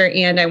dishwasher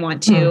and I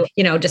want to,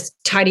 just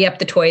tidy up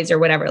the toys or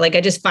whatever. Like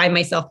I just find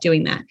myself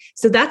doing that.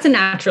 So that's a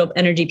natural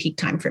energy peak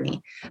time for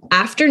me.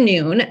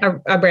 Afternoon,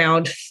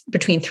 around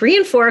between 3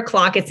 and 4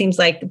 o'clock, it seems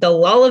like the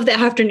lull of the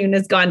afternoon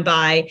has gone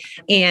by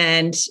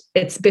and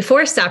it's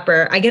before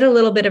supper. I get a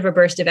little bit of a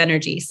burst of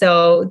energy.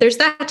 So there's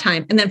that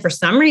time. And then for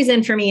some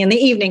reason for me in the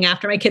evening,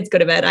 after my kids go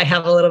to bed, I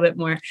have a little bit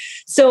more.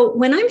 So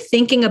when I'm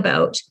thinking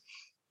about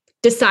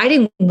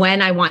deciding when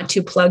I want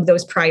to plug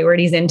those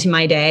priorities into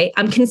my day,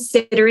 I'm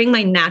considering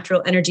my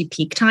natural energy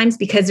peak times,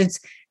 because it's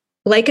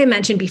like I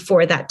mentioned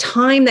before, that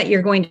time that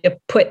you're going to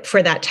put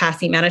for that task,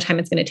 the amount of time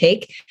it's going to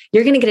take,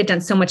 you're going to get it done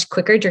so much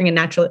quicker during a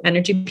natural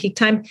energy peak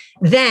time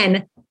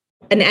than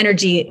an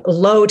energy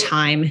low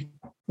time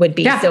would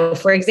be. Yeah. So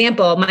for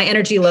example, my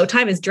energy low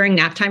time is during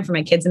nap time for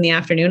my kids in the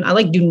afternoon.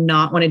 I do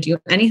not want to do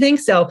anything.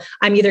 So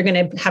I'm either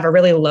going to have a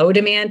really low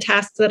demand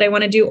task that I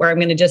want to do, or I'm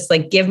going to just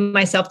give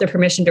myself the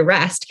permission to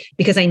rest,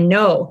 because I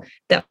know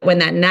that when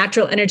that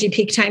natural energy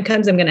peak time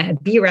comes, I'm going to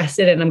be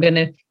rested and I'm going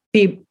to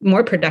be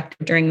more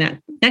productive during that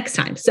next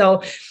time.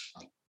 So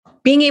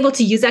being able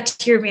to use that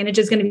to your advantage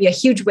is going to be a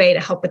huge way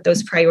to help with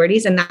those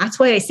priorities. And that's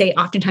why I say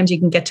oftentimes you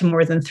can get to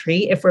more than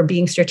 3 if we're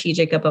being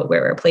strategic about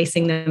where we're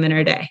placing them in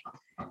our day.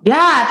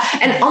 Yeah.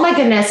 And oh my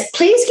goodness,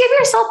 please give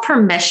yourself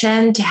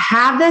permission to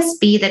have this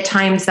be the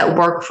times that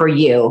work for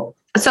you.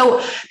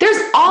 So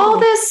there's all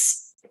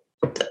this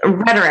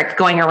rhetoric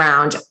going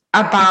around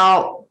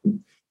about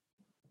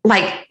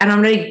and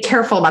I'm going to be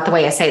careful about the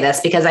way I say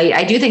this, because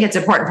I do think it's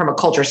important from a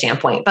culture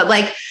standpoint, but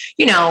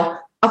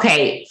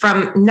okay,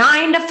 from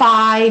 9 to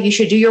 5, you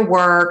should do your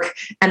work.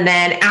 And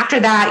then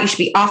after that, you should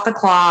be off the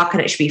clock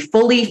and it should be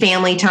fully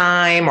family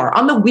time, or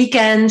on the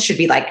weekends should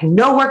be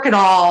no work at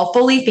all,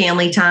 fully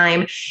family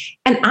time.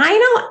 And I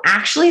know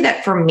actually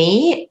that for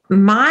me,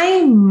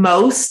 my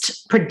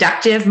most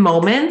productive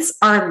moments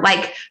are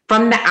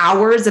from the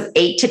hours of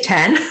 8 to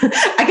 10.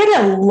 I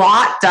get a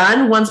lot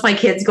done once my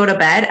kids go to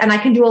bed, and I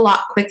can do a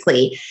lot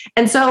quickly.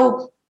 And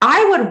so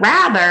I would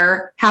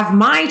rather have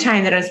my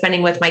time that I'm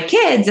spending with my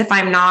kids, if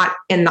I'm not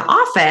in the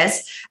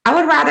office, I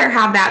would rather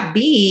have that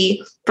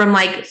be from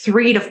like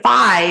 3 to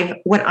 5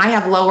 when I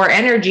have lower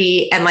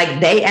energy and like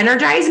they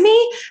energize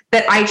me,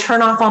 that I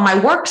turn off all my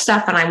work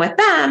stuff and I'm with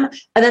them.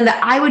 And then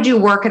that I would do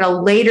work at a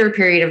later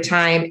period of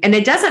time. And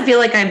it doesn't feel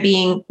like I'm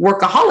being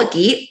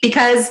workaholic-y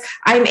because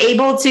I'm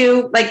able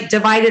to like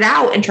divide it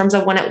out in terms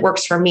of when it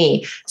works for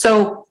me.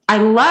 So I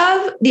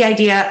love the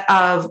idea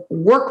of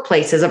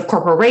workplaces, of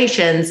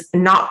corporations,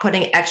 not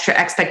putting extra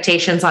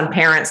expectations on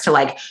parents to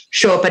like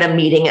show up at a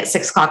meeting at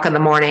 6 o'clock in the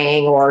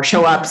morning or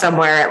show up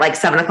somewhere at like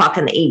 7 o'clock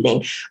in the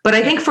evening. But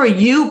I think for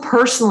you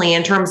personally,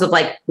 in terms of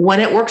like when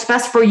it works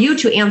best for you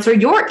to answer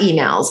your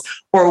emails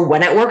or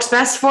when it works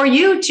best for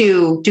you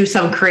to do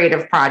some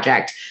creative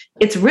project,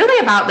 it's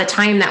really about the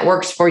time that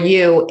works for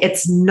you.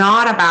 It's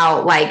not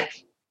about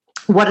like,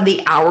 what are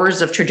the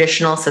hours of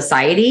traditional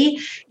society?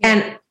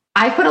 And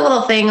I put a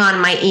little thing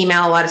on my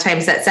email a lot of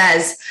times that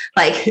says,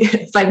 like,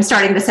 if I'm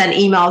starting to send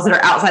emails that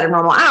are outside of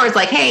normal hours,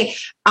 like, hey,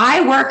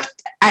 I work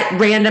at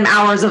random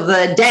hours of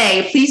the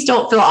day. Please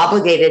don't feel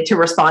obligated to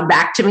respond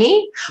back to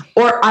me.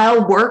 Or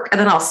I'll work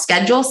and then I'll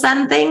schedule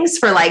send things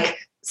for like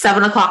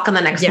 7 o'clock in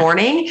the next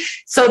morning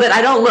so that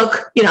I don't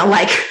look,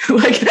 like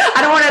I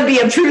don't want to be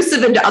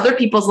obtrusive into other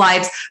people's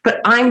lives, but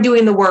I'm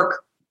doing the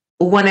work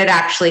when it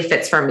actually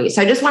fits for me.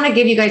 So I just want to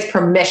give you guys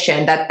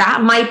permission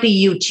that might be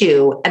you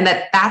too, and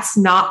that's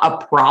not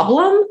a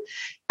problem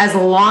as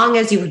long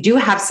as you do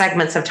have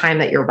segments of time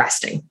that you're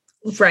resting.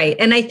 Right.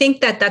 And I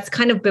think that that's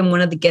kind of been one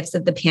of the gifts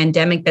of the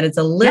pandemic, that it's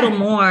a little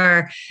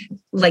more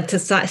like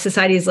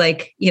society's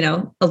like,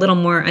 a little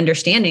more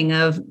understanding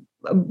of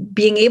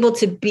being able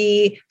to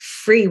be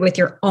free with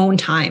your own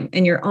time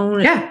and your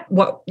own,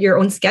 your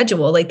own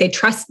schedule. Like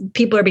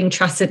people are being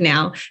trusted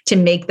now to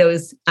make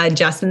those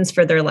adjustments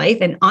for their life.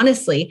 And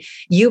honestly,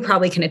 you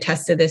probably can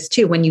attest to this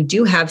too. When you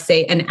do have,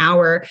 say, an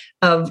hour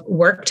of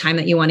work time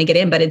that you want to get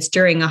in, but it's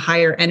during a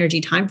higher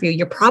energy time for you,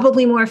 you're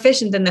probably more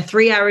efficient than the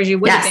 3 hours you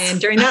would have been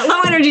during that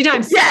low energy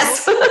time. So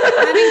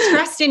having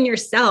trust in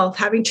yourself,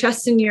 having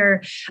trust in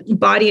your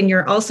body and your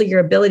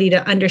ability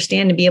to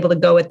understand and be able to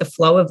go with the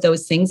flow of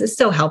those things is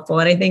so helpful.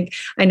 And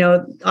I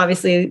know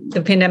obviously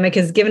the pandemic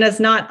has given us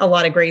not a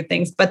lot of great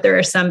things, but there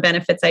are some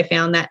benefits I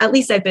found that at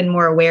least I've been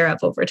more aware of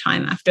over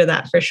time after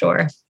that, for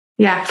sure.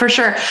 Yeah, for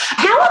sure.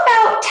 How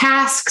about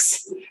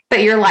tasks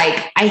that you're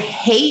like, I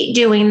hate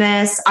doing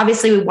this?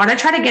 Obviously, we want to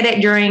try to get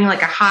it during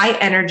like a high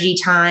energy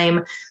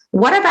time.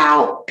 What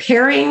about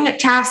pairing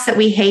tasks that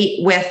we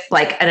hate with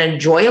like an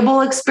enjoyable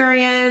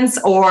experience?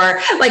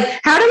 Or like,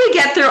 how do we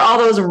get through all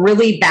those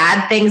really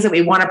bad things that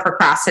we want to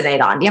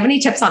procrastinate on? Do you have any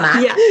tips on that?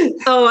 Yeah.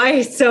 Oh,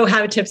 I so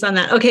have tips on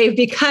that. Okay.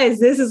 Because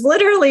this is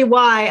literally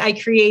why I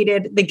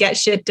created the Get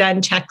Shit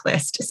Done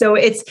checklist. So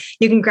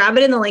you can grab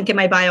it in the link in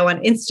my bio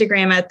on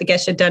Instagram at the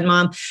Get Shit Done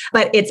Mom,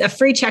 but it's a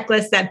free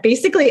checklist that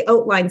basically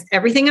outlines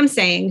everything I'm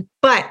saying,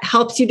 but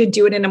helps you to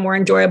do it in a more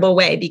enjoyable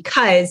way,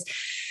 because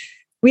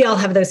we all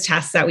have those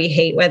tasks that we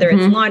hate, whether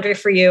it's laundry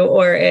for you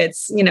or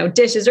it's,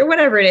 dishes or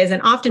whatever it is.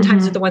 And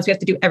oftentimes they're the ones we have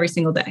to do every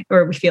single day,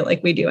 or we feel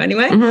like we do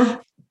anyway.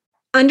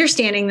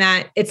 Understanding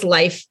that it's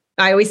life.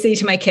 I always say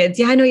to my kids,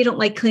 I know you don't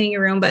like cleaning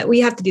your room, but we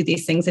have to do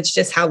these things. It's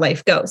just how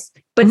life goes.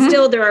 But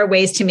still, there are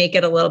ways to make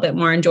it a little bit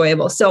more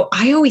enjoyable. So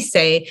I always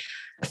say,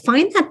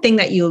 find that thing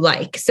that you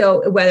like.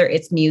 So whether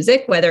it's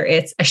music, whether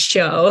it's a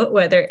show,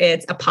 whether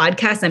it's a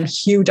podcast, I'm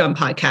huge on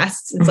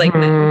podcasts. It's like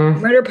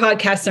murder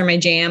podcasts are my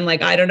jam.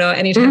 Like, I don't know,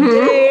 anytime of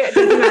day, it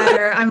doesn't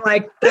matter. I'm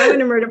like, I'm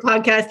in a murder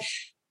podcast.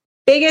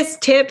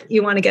 Biggest tip,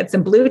 you want to get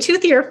some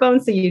Bluetooth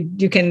earphones so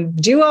you can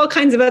do all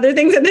kinds of other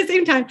things at the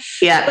same time.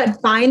 Yeah. But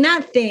find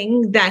that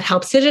thing that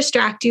helps to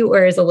distract you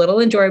or is a little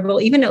enjoyable,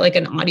 even like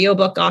an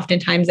audiobook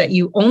oftentimes that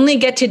you only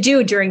get to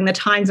do during the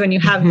times when you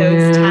have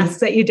those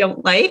tasks that you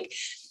don't like,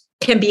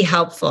 can be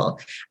helpful.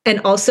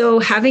 And also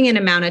having an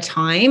amount of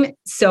time.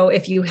 So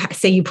if you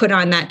say you put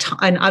on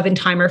an oven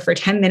timer for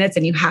 10 minutes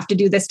and you have to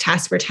do this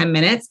task for 10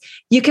 minutes,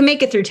 you can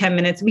make it through 10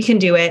 minutes. We can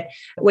do it.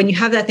 When you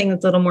have that thing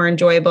that's a little more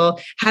enjoyable,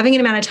 having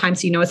an amount of time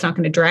so you know it's not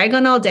going to drag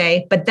on all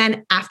day, but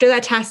then after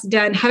that task is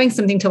done, having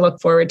something to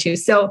look forward to.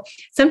 So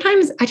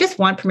sometimes I just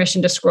want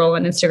permission to scroll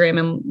on Instagram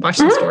and watch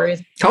some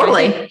stories.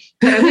 Totally.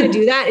 But I'm going to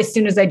do that as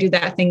soon as I do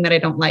that thing that I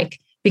don't like,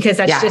 because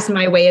that's just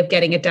my way of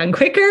getting it done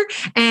quicker.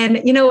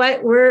 And you know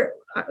what?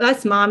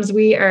 Us moms,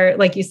 we are,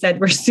 like you said,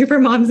 we're super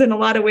moms in a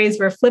lot of ways.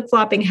 We're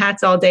flip-flopping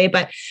hats all day,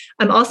 but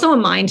I'm also a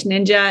mind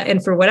ninja.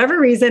 And for whatever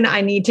reason,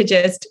 I need to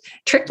just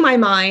trick my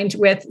mind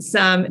with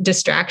some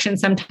distraction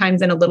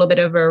sometimes and a little bit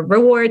of a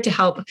reward to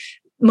help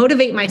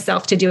motivate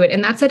myself to do it.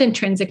 And that's that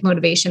intrinsic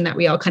motivation that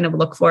we all kind of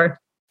look for.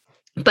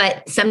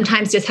 But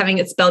sometimes just having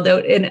it spelled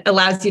out, it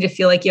allows you to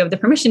feel like you have the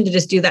permission to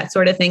just do that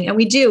sort of thing. And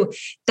we do.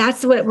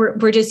 That's what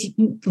we're just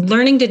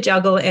learning to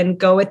juggle and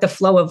go with the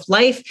flow of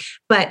life.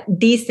 But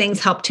these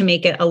things help to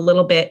make it a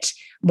little bit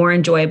more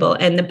enjoyable.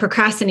 And the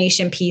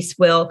procrastination piece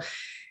will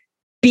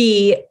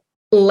be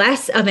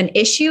less of an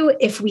issue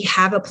if we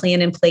have a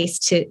plan in place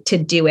to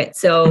do it.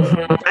 So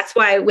that's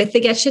why with the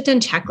Get Shit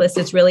Done checklist,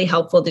 it's really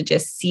helpful to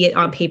just see it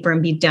on paper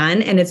and be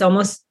done. And it's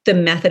almost the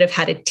method of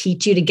how to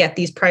teach you to get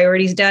these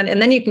priorities done.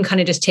 And then you can kind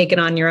of just take it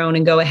on your own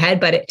and go ahead.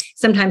 But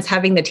sometimes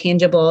having the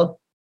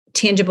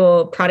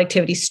tangible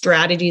productivity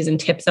strategies and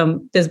tips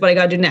on this is what I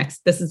got to do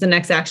next. This is the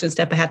next action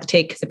step I have to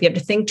take. Because if you have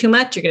to think too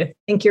much, you're going to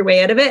think your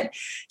way out of it.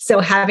 So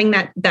having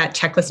that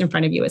checklist in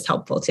front of you is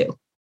helpful too.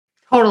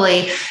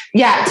 Totally.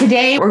 Yeah.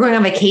 Today we're going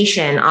on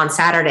vacation on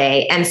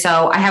Saturday. And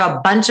so I have a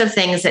bunch of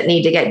things that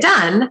need to get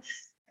done,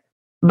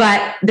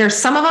 but there's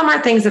some of them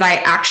are things that I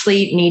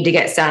actually need to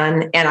get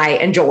done and I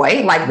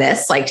enjoy, like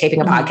this, like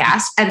taping a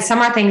podcast. And some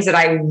are things that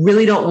I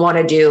really don't want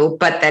to do,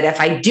 but that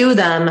if I do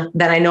them,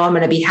 then I know I'm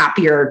going to be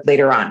happier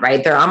later on,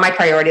 right? They're on my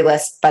priority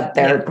list, but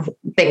they're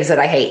things that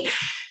I hate.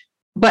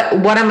 But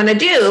what I'm going to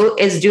do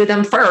is do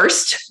them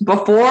first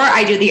before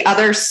I do the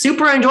other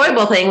super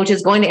enjoyable thing, which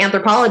is going to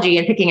Anthropologie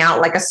and picking out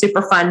like a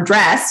super fun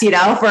dress, for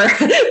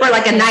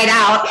like a night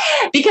out,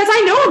 because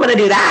I know I'm going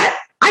to do that.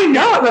 I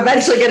know I'm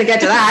eventually going to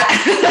get to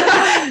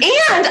that.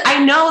 And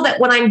I know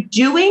that when I'm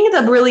doing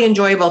the really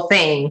enjoyable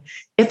thing,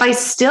 if I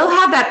still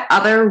have that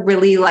other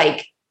really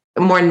like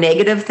more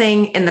negative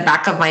thing in the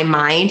back of my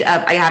mind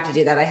of I have to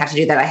do that, I have to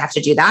do that, I have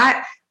to do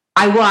that,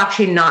 I will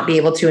actually not be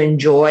able to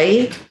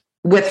enjoy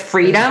with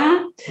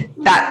freedom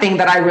that thing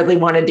that I really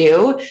want to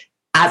do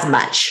as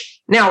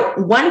much. Now,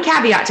 one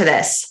caveat to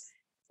this.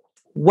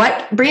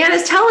 What Brianne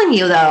is telling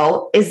you,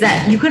 though, is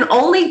that you can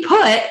only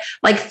put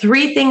like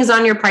 3 things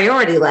on your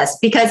priority list,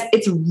 because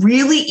it's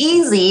really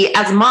easy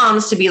as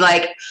moms to be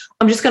like,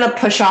 I'm just going to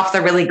push off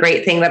the really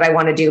great thing that I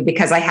want to do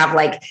because I have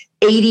like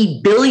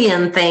 80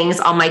 billion things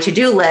on my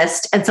to-do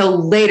list. And so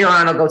later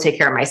on, I'll go take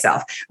care of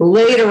myself.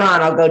 Later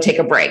on, I'll go take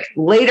a break.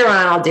 Later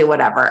on, I'll do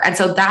whatever. And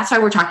so that's why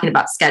we're talking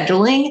about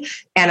scheduling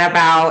and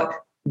about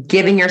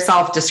giving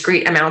yourself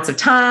discrete amounts of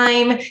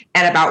time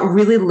and about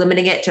really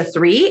limiting it to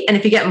 3. And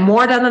if you get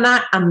more done than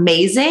that,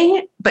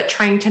 amazing, but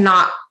trying to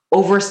not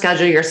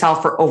overschedule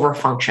yourself or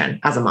overfunction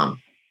as a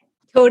mom.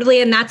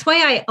 Totally. And that's why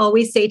I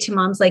always say to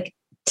moms, like,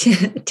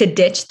 to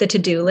ditch the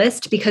to-do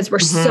list, because we're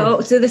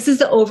so this is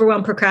the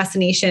overwhelm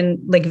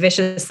procrastination, like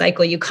vicious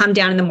cycle. You come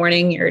down in the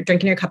morning, you're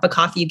drinking your cup of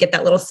coffee, you get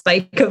that little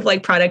spike of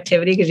like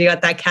productivity because you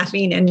got that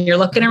caffeine, and you're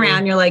looking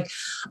around, you're like,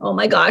 oh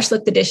my gosh,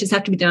 look, the dishes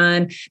have to be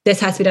done. This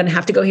has to be done. I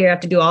have to go here. I have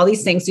to do all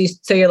these things.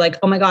 So you're like,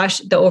 oh my gosh,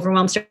 the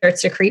overwhelm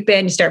starts to creep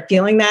in. You start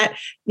feeling that,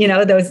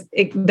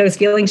 those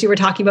feelings you were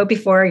talking about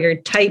before, your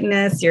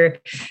tightness, you're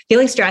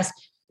feeling stressed.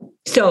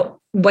 So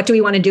what do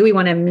we want to do? We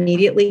want to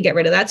immediately get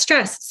rid of that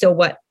stress. So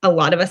what a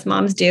lot of us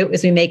moms do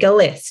is we make a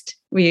list.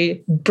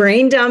 We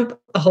brain dump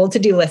a whole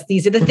to-do list.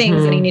 These are the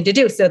things that you need to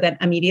do. So that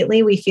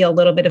immediately we feel a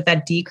little bit of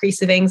that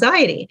decrease of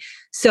anxiety.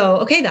 So,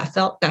 okay, that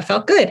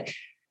felt good.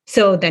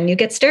 So then you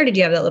get started.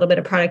 You have that little bit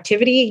of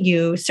productivity.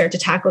 You start to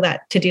tackle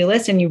that to-do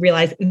list, and you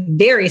realize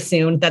very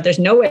soon that there's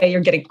no way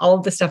you're getting all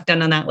of the stuff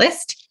done on that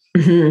list.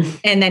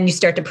 And then you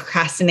start to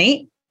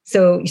procrastinate.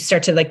 So you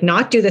start to like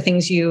not do the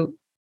things you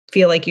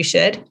feel like you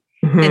should.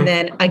 And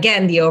then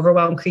again, the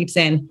overwhelm creeps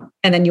in,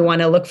 and then you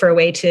want to look for a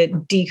way to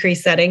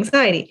decrease that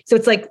anxiety. So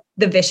it's like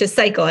the vicious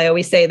cycle. I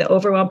always say the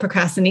overwhelm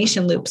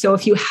procrastination loop. So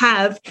if you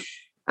have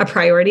a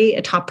priority,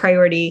 a top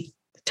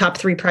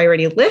 3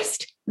 priority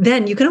list,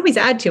 then you can always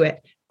add to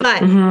it.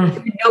 But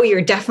you know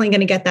you're definitely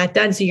going to get that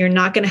done. So you're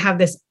not going to have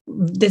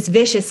this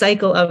vicious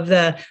cycle of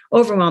the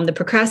overwhelm, the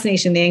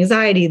procrastination, the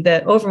anxiety,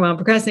 the overwhelm,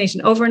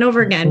 procrastination over and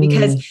over again,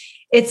 because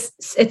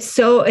it's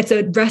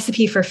a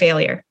recipe for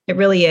failure. It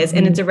really is.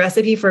 And it's a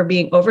recipe for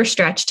being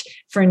overstretched,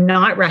 for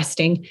not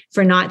resting,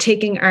 for not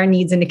taking our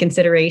needs into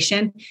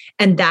consideration.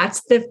 And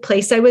that's the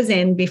place I was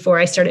in before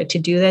I started to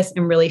do this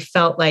and really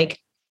felt like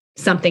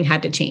something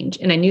had to change.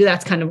 And I knew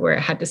that's kind of where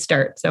it had to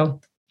start. So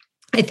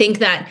I think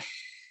that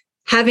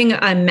having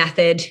a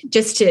method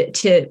just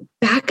to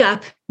back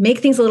up, make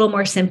things a little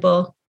more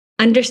simple,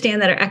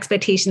 understand that our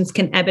expectations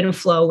can ebb and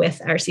flow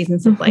with our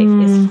seasons of life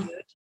is huge.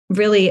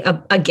 Really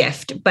a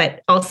gift,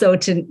 but also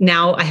to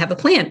now I have a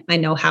plan. I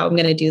know how I'm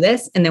going to do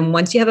this. And then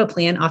once you have a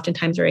plan,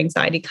 oftentimes our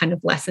anxiety kind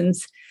of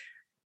lessens.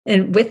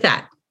 And with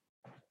that.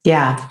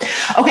 Yeah.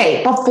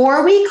 Okay.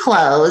 Before we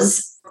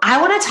close,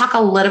 I want to talk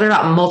a little bit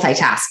about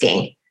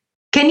multitasking.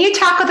 Can you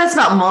talk with us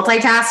about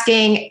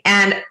multitasking?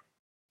 And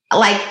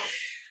like,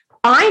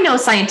 I know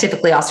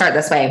scientifically, I'll start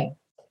this way.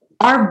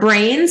 Our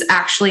brains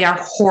actually are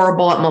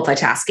horrible at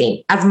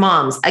multitasking. As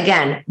moms,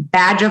 again,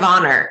 badge of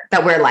honor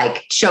that we're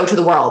like, show to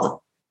the world.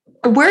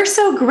 We're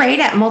so great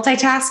at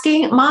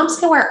multitasking. Moms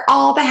can wear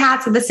all the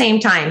hats at the same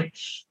time.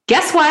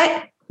 Guess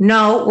what?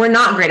 No, we're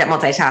not great at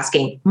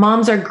multitasking.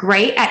 Moms are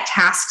great at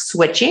task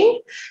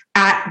switching,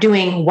 at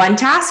doing one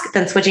task,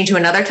 then switching to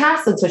another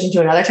task, then switching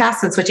to another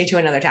task, then switching to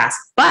another task.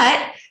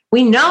 But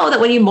we know that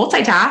when you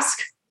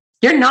multitask,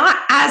 you're not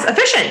as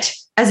efficient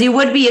as you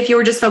would be if you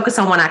were just focused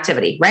on one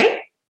activity, right?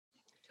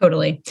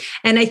 Totally.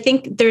 And I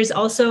think there's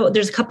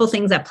a couple of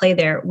things at play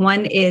there.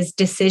 One is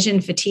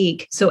decision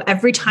fatigue. So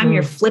every time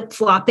you're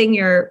flip-flopping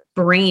your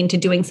brain to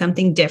doing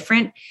something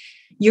different,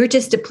 you're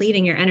just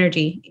depleting your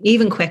energy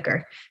even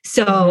quicker.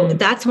 So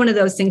that's one of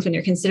those things when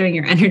you're considering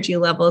your energy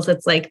levels.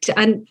 It's like,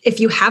 if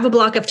you have a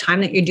block of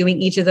time that you're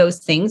doing each of those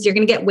things, you're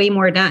going to get way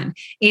more done,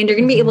 and you're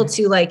going to be able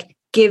to like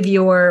give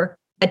your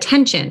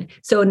attention.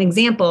 So an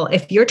example,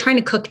 if you're trying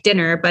to cook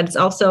dinner, but it's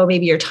also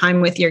maybe your time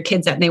with your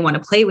kids that they want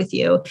to play with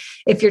you.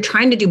 If you're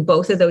trying to do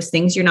both of those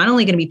things, you're not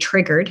only going to be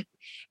triggered,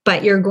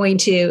 but you're going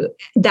to,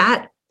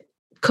 that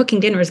cooking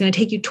dinner is going to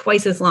take you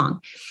twice as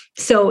long.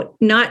 So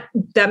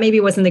that maybe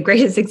wasn't the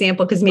greatest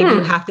example because maybe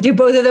you have to do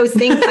both of those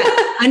things, but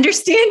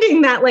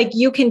understanding that like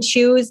you can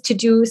choose to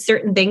do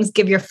certain things,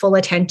 give your full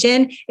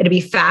attention, it'll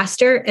be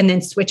faster, and then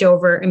switch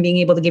over and being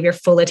able to give your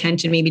full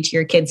attention maybe to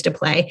your kids to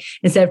play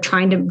instead of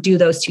trying to do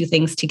those two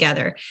things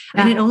together.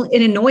 Yeah. And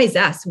it annoys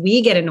us.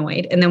 We get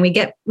annoyed and then we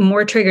get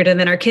more triggered. And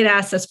then our kid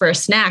asks us for a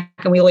snack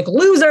and we like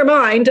lose our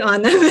mind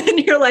on them. And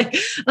you're like,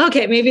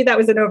 okay, maybe that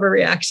was an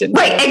overreaction.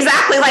 Right.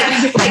 Exactly. Like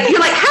you're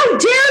like, how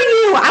dare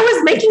you? I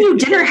was making you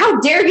dinner. How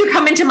dare you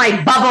come into my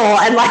bubble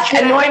and like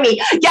annoy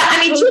me? Yeah. I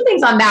mean, two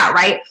things on that,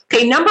 right?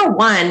 Okay. Number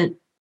one,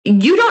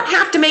 you don't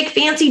have to make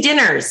fancy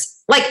dinners.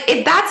 Like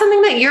if that's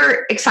something that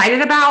you're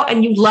excited about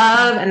and you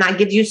love and that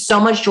gives you so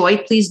much joy,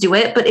 please do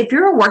it. But if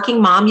you're a working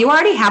mom, you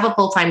already have a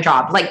full-time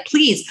job. Like,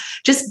 please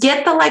just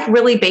get the like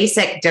really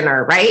basic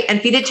dinner, right?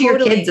 And feed it to your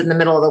kids in the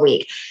middle of the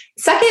week.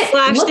 Second,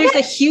 there's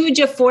a huge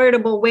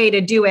affordable way to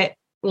do it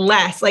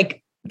less.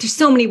 Like there's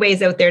so many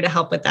ways out there to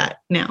help with that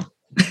now.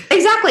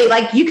 Exactly.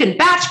 Like you can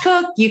batch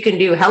cook, you can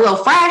do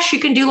HelloFresh, you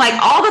can do like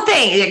all the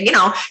things,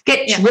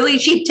 get really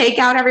cheap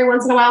takeout every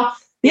once in a while.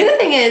 The other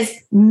thing is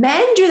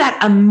men do that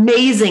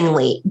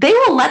amazingly. They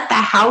will let the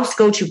house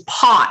go to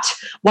pot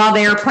while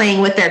they are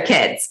playing with their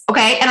kids.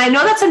 Okay. And I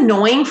know that's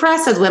annoying for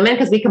us as women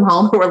because we come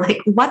home and we're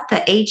like, what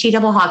the HE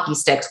double hockey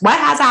sticks? What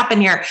has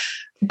happened here?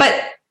 But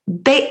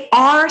they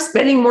are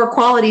spending more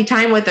quality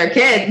time with their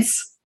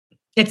kids.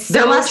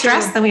 They're less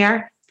stressed than we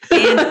are.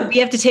 And we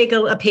have to take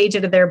a page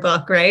out of their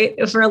book, right?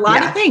 For a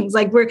lot of things,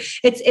 like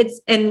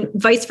it's and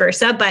vice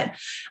versa. But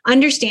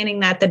understanding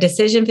that the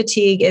decision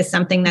fatigue is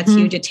something that's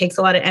huge. It takes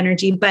a lot of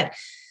energy, but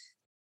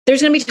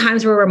there's going to be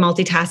times where we're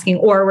multitasking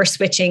or we're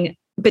switching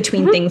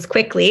between things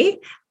quickly.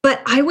 But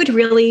I would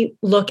really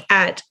look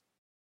at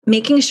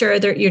making sure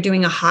that you're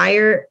doing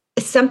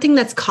something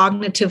that's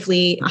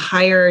cognitively a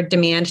higher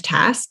demand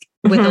task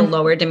with a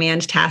lower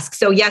demand task.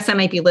 So yes, I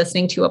might be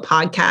listening to a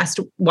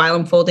podcast while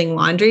I'm folding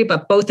laundry,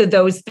 but both of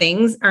those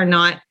things are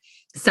not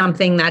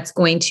something that's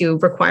going to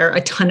require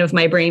a ton of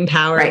my brain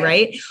power,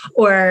 right?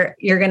 Or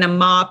you're going to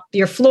mop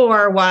your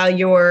floor while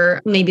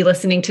you're maybe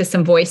listening to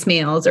some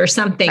voicemails or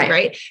something,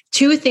 right?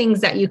 Two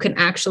things that you can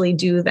actually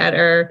do that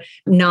are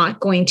not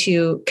going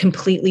to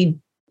completely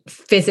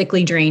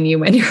physically drain you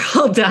when you're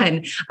all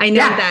done. I know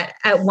that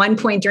at one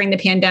point during the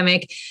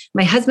pandemic,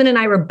 my husband and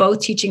I were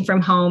both teaching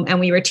from home, and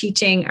we were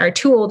teaching our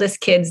two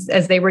oldest kids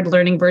as they were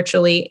learning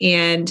virtually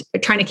and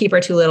trying to keep our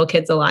two little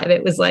kids alive.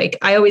 It was like,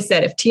 I always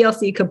said, if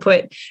TLC could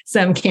put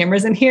some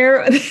cameras in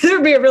here, there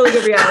would be a really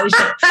good reality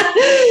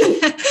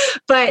show.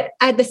 But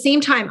at the same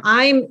time,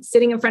 I'm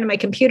sitting in front of my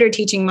computer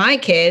teaching my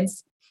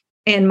kids,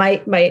 and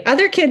my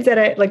other kids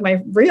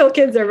my real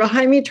kids are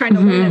behind me trying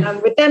to learn, and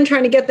I'm with them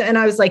trying to get them. And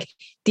I was like,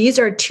 these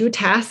are two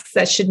tasks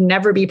that should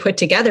never be put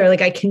together.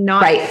 Like I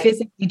cannot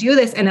physically do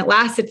this. And it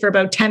lasted for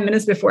about 10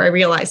 minutes before I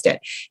realized it,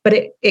 but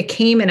it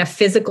came in a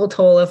physical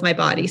toll of my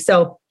body.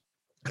 So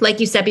like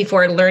you said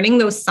before, learning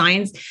those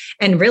signs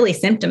and really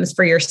symptoms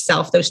for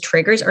yourself, those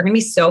triggers are going to be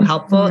so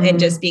helpful in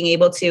just being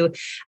able to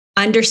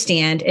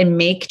understand and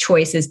make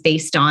choices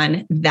based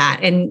on that.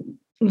 And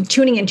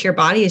tuning into your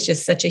body is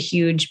just such a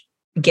huge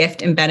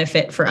gift and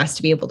benefit for us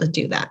to be able to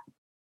do that.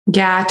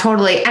 Yeah,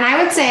 totally. And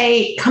I would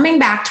say coming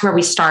back to where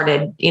we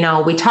started,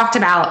 we talked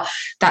about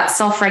that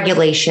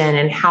self-regulation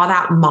and how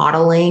that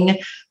modeling,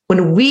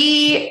 when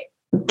we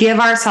give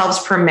ourselves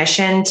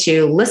permission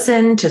to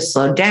listen, to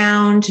slow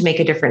down, to make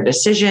a different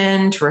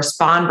decision, to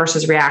respond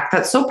versus react,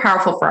 that's so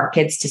powerful for our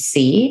kids to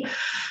see.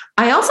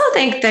 I also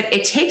think that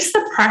it takes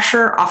the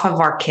pressure off of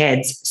our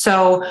kids.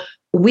 So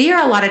we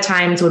are a lot of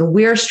times when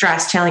we're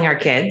stressed telling our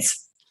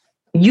kids,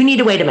 you need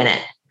to wait a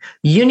minute.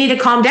 You need to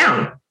calm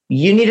down.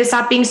 You need to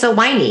stop being so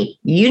whiny.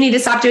 You need to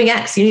stop doing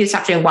X. You need to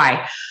stop doing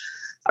Y.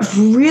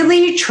 I've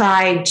really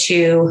tried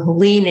to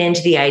lean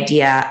into the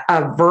idea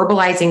of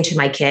verbalizing to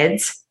my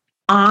kids,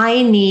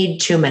 I need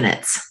 2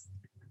 minutes.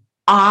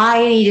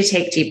 I need to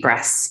take deep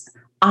breaths.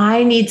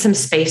 I need some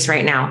space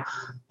right now.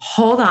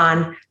 Hold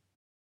on.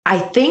 I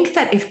think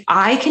that if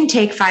I can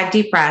take 5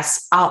 deep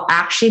breaths, I'll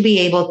actually be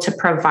able to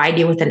provide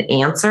you with an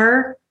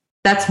answer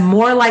that's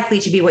more likely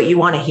to be what you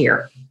want to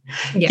hear.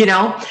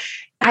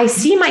 I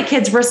see my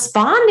kids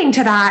responding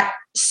to that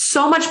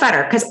so much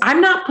better because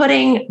I'm not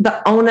putting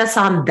the onus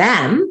on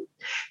them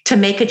to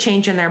make a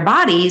change in their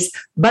bodies,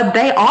 but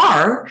they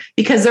are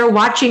because they're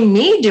watching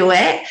me do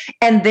it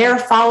and they're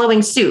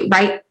following suit,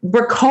 right?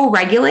 We're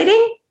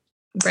co-regulating.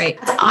 Right.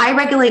 I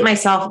regulate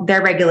myself,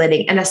 they're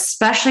regulating. And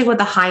especially with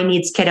the high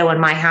needs kiddo in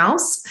my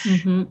house,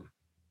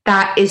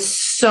 That is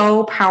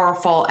so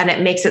powerful, and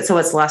it makes it so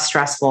it's less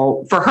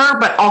stressful for her,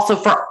 but also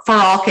for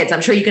all kids. I'm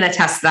sure you can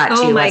attest to that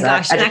too. Oh my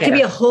gosh, that could be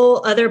a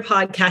whole other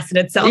podcast in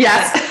itself.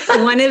 Yes.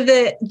 One of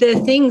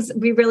the things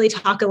we really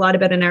talk a lot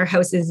about in our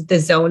house is the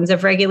zones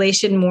of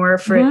regulation, more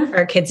for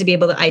our kids to be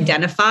able to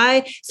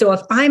identify. So if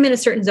I'm in a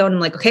certain zone,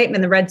 I'm like, okay, I'm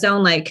in the red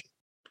zone, like,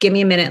 give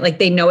me a minute. Like,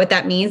 they know what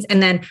that means.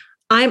 And then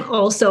I'm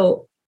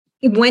also,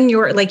 when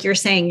you're like, you're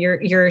saying,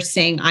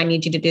 I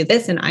need you to do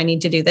this and I need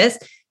to do this.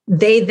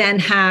 They then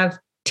have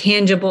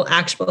tangible,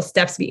 actionable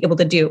steps to be able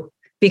to do.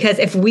 Because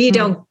if we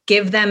don't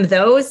give them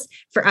those,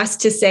 for us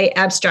to say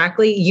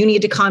abstractly, you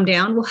need to calm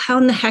down. Well, how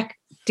in the heck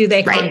do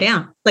they calm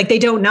down? Like, they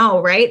don't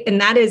know, right?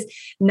 And that is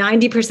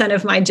 90%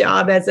 of my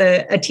job as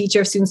a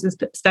teacher of students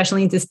with special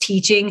needs, is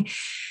teaching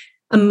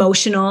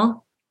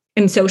emotional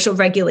and social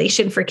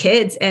regulation for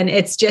kids. And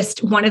it's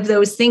just one of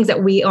those things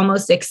that we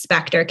almost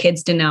expect our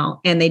kids to know,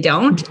 and they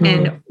don't.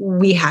 And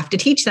we have to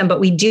teach them, but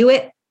we do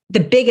it. The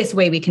biggest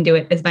way we can do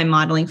it is by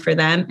modeling for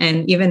them,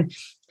 and even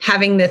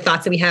having the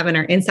thoughts that we have in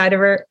our inside of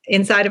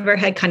our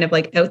head kind of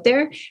like out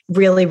there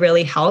really,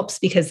 really helps,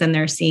 because then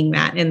they're seeing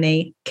that and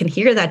they can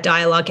hear that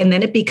dialogue, and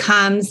then it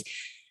becomes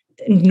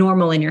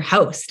normal in your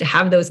house to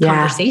have those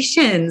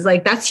conversations.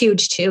 Like, that's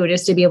huge too,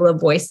 just to be able to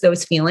voice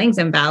those feelings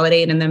and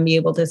validate, and then be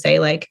able to say,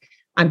 like,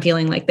 I'm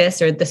feeling like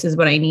this, or this is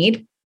what I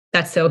need.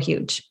 That's so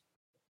huge.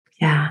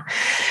 Yeah.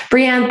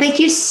 Brianne, thank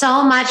you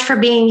so much for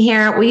being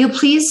here. Will you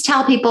please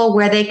tell people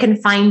where they can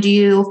find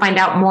you, find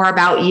out more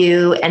about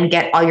you, and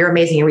get all your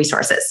amazing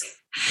resources?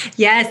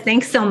 Yes,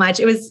 thanks so much.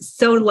 It was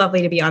so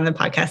lovely to be on the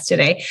podcast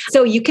today.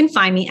 So you can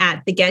find me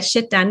at the Get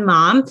Shit Done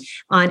Mom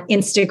on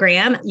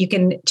Instagram. You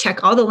can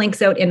check all the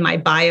links out in my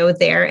bio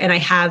there. And I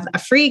have a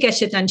free Get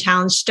Shit Done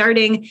challenge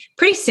starting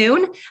pretty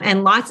soon,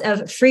 and lots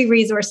of free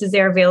resources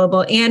there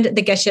available. And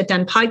the Get Shit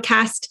Done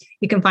podcast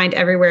you can find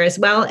everywhere as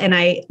well. And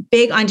I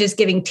big on just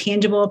giving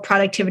tangible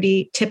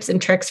productivity tips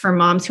and tricks for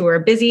moms who are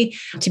busy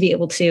to be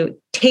able to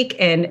take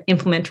and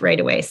implement right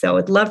away. So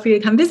I'd love for you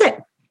to come visit.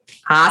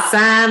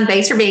 Awesome.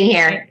 Thanks for being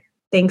here.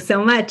 Thanks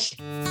so much.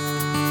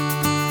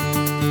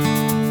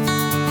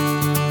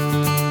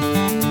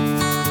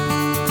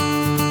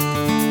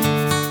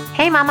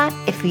 Hey mama,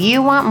 if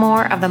you want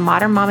more of the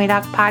Modern Mommy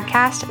Doc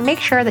podcast, make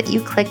sure that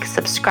you click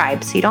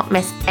subscribe so you don't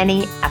miss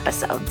any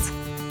episodes.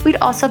 We'd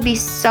also be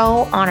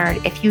so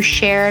honored if you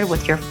shared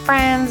with your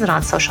friends and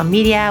on social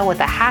media with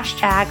the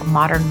hashtag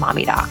Modern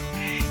Mommy Doc.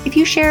 If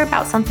you share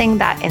about something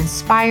that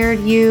inspired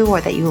you or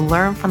that you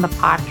learned from the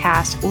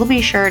podcast, we'll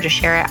be sure to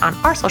share it on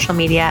our social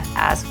media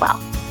as well.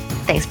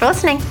 Thanks for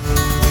listening.